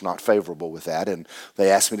church was not favorable with that, and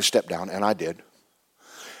they asked me to step down, and I did.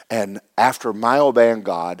 And after my obeying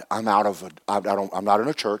God, I'm not in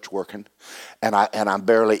a church working, and I'm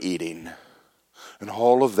barely eating, and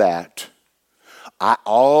all of that,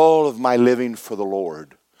 all of my living for the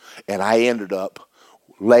Lord, and I ended up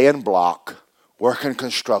laying block, working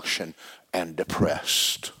construction, and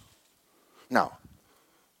depressed. Now,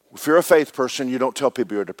 if you're a faith person, you don't tell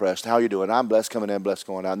people you're depressed. How you doing? I'm blessed coming in, blessed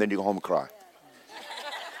going out. And then you go home and cry.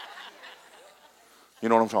 You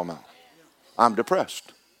know what I'm talking about? I'm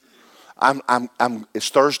depressed. It's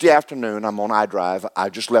Thursday afternoon. I'm on iDrive. I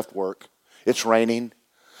just left work. It's raining,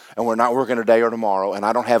 and we're not working today or tomorrow. And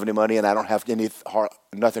I don't have any money, and I don't have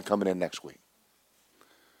nothing coming in next week.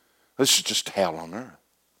 This is just hell on earth.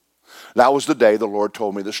 That was the day the Lord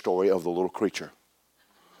told me the story of the little creature.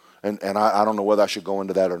 And I don't know whether I should go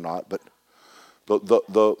into that or not,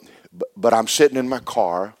 but I'm sitting in my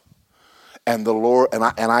car, and the Lord and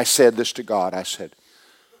I said this to God. I said,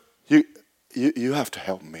 "You have to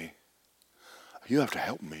help me. You have to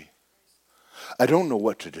help me. I don't know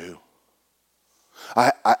what to do.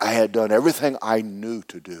 I had done everything I knew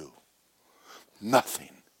to do.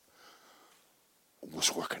 Nothing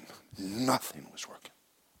was working. Nothing was working."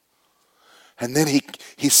 And then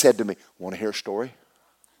he said to me, "Want to hear a story?"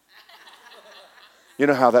 You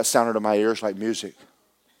know how that sounded in my ears like music.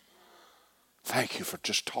 Thank you for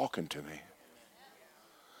just talking to me.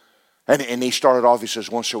 And he started off, he says,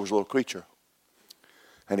 once there was a little creature.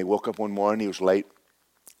 And he woke up one morning, he was late.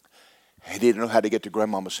 He didn't know how to get to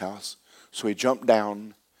Grandmama's house. So he jumped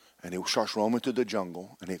down and he starts roaming through the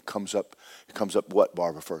jungle. And he comes up what,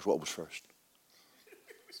 Barbara, first? What was first?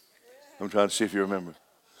 I'm trying to see if you remember.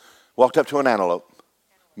 Walked up to an antelope.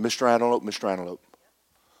 Mr. Antelope, Mr. Antelope.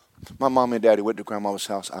 My mom and daddy went to Grandmama's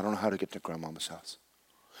house. I don't know how to get to Grandmama's house.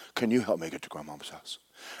 Can you help me get to Grandmama's house?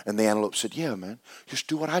 And the antelope said, yeah, man, just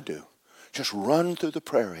do what I do. Just run through the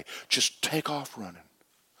prairie. Just take off running.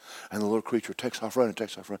 And the little creature takes off running,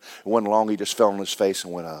 takes off running. It wasn't long, he just fell on his face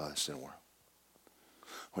and went, this didn't work.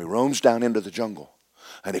 Well, he roams down into the jungle.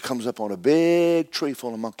 And he comes up on a big tree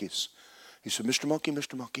full of monkeys. He said, Mr.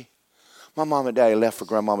 Monkey, my mom and daddy left for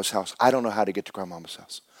Grandmama's house. I don't know how to get to Grandmama's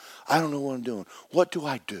house. I don't know what I'm doing. What do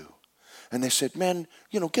I do? And they said, man,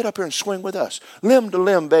 get up here and swing with us. Limb to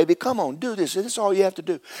limb, baby. Come on, do this. This is all you have to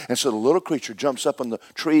do. And so the little creature jumps up on the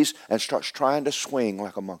trees and starts trying to swing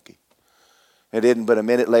like a monkey. It didn't, but a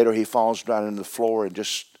minute later he falls down on the floor and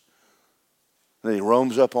then he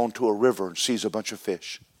roams up onto a river and sees a bunch of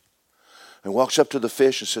fish. And walks up to the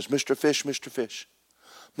fish and says, Mr. Fish,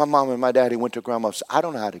 my mom and my daddy went to Grandma's. I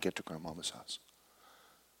don't know how to get to Grandmama's house.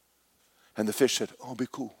 And the fish said, oh, be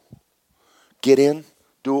cool. Get in,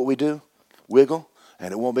 do what we do. Wiggle,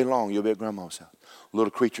 and it won't be long. You'll be at Grandma's house.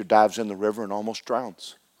 Little creature dives in the river and almost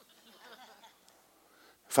drowns.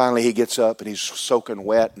 Finally, he gets up and he's soaking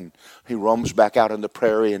wet and he roams back out in the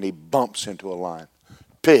prairie and he bumps into a lion.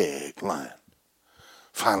 Big lion.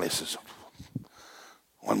 Finally, he says,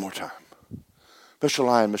 one more time. Mr.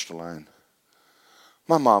 Lion,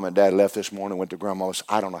 my mom and dad left this morning, went to Grandma's.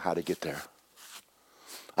 I don't know how to get there.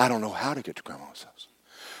 I don't know how to get to Grandma's house.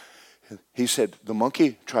 He said, the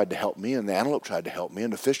monkey tried to help me, and the antelope tried to help me,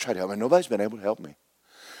 and the fish tried to help me. Nobody's been able to help me.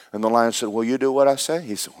 And the lion said, well, you do what I say?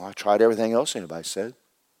 He said, well, I tried everything else anybody said.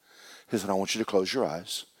 He said, I want you to close your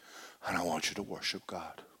eyes, and I want you to worship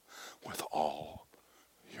God with all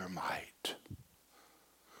your might.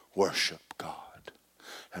 Worship God.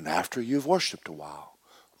 And after you've worshiped a while,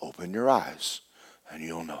 open your eyes, and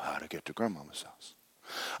you'll know how to get to Grandmama's house.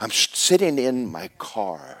 I'm sitting in my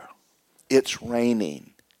car. It's raining.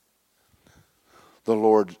 The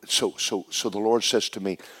Lord, so the Lord says to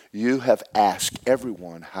me, you have asked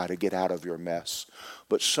everyone how to get out of your mess.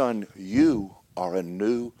 But son, you are a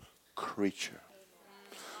new creature.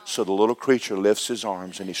 So the little creature lifts his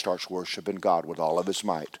arms and he starts worshiping God with all of his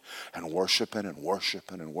might. And worshiping and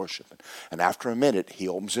worshiping and worshiping. And after a minute, he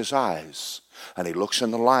opens his eyes. And he looks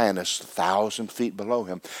in the lioness 1,000 feet below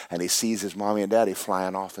him. And he sees his mommy and daddy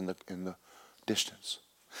flying off in the distance.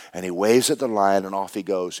 And he waves at the lion and off he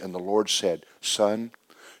goes. And the Lord said, son,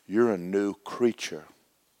 you're a new creature.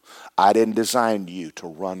 I didn't design you to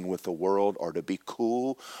run with the world or to be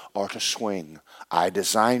cool or to swing. I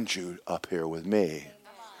designed you up here with me.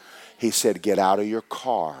 He said, get out of your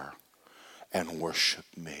car and worship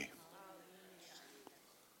me.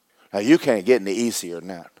 Now you can't get any easier than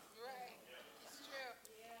that.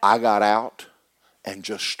 I got out and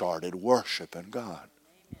just started worshiping God.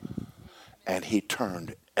 And he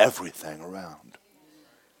turned everything around.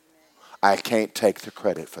 I can't take the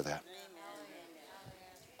credit for that.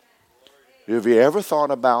 Have you ever thought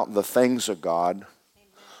about the things of God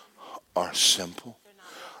are simple?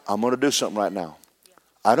 I'm going to do something right now.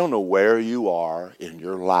 I don't know where you are in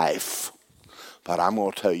your life, but I'm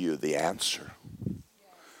going to tell you the answer.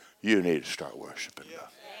 You need to start worshiping God.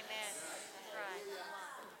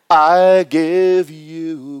 I give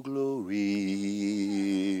you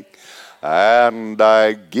glory, and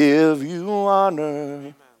I give you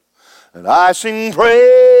honor, and I sing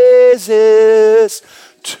praises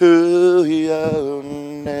to your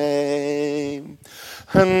name,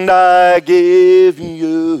 and I give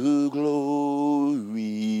you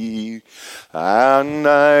glory, and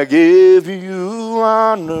I give you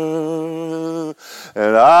honor,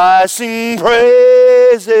 and I sing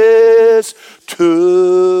praises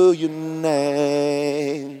to your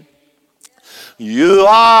name. You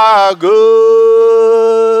are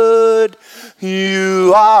good.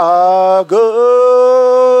 You are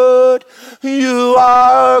good. You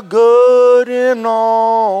are good in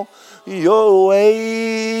all your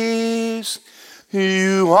ways.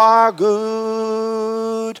 You are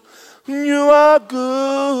good. You are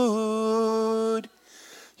good.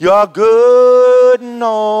 You're good in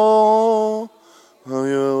all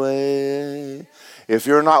your way. If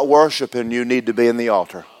you're not worshiping, you need to be in the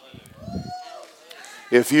altar.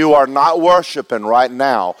 If you are not worshiping right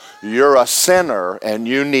now, you're a sinner and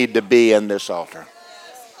you need to be in this altar.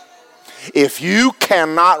 If you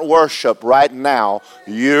cannot worship right now,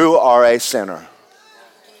 you are a sinner.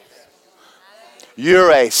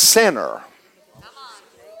 You're a sinner.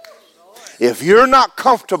 If you're not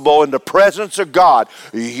comfortable in the presence of God,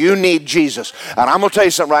 you need Jesus. And I'm going to tell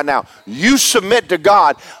you something right now. You submit to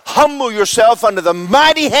God, humble yourself under the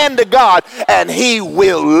mighty hand of God, and He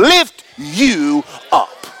will lift you up.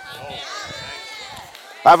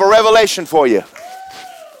 I have a revelation for you.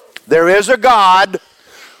 There is a God,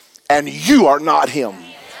 and you are not Him.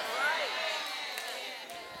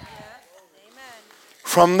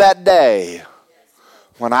 From that day,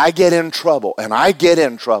 when I get in trouble, and I get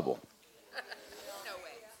in trouble,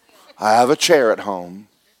 I have a chair at home,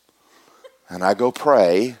 and I go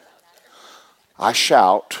pray, I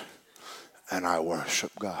shout, and I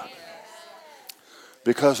worship God.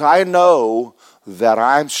 Because I know that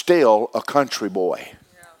I'm still a country boy.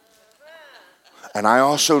 And I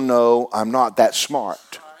also know I'm not that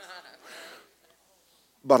smart.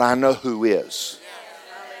 But I know who is.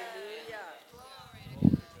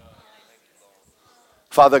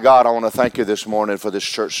 Father God, I want to thank you this morning for this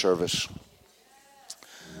church service.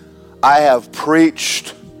 I have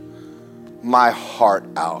preached my heart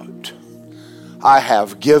out. I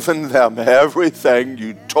have given them everything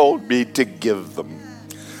you told me to give them.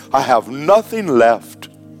 I have nothing left.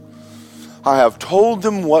 I have told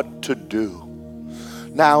them what to do.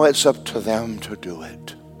 Now it's up to them to do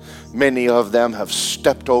it. Many of them have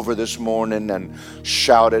stepped over this morning and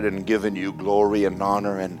shouted and given you glory and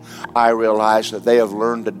honor, and I realize that they have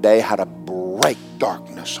learned today how to break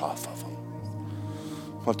darkness off of them.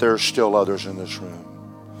 But there are still others in this room,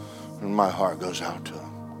 and my heart goes out to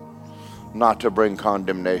them. Not to bring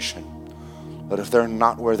condemnation, but if they're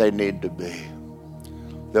not where they need to be,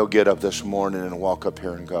 they'll get up this morning and walk up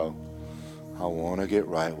here and go, I want to get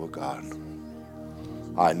right with God.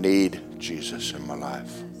 I need Jesus in my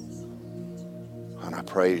life. And I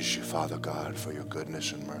praise you, Father God, for your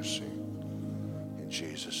goodness and mercy. In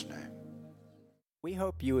Jesus' name. We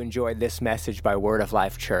hope you enjoyed this message by Word of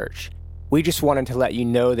Life Church. We just wanted to let you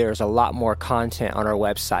know there's a lot more content on our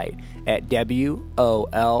website at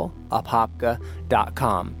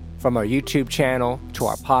wolapopka.com. From our YouTube channel, to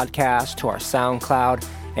our podcast, to our SoundCloud,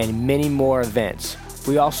 and many more events.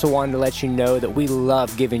 We also wanted to let you know that we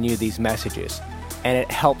love giving you these messages. And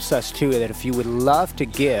it helps us too, that if you would love to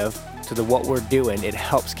give to what we're doing, it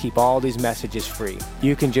helps keep all these messages free.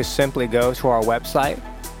 You can just simply go to our website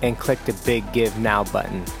and click the big Give Now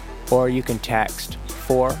button. Or you can text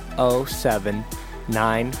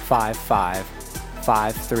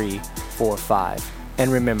 407-955-5345.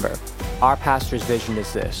 And remember, our pastor's vision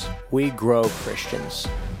is this: we grow Christians.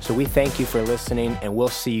 So we thank you for listening, and we'll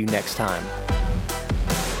see you next time.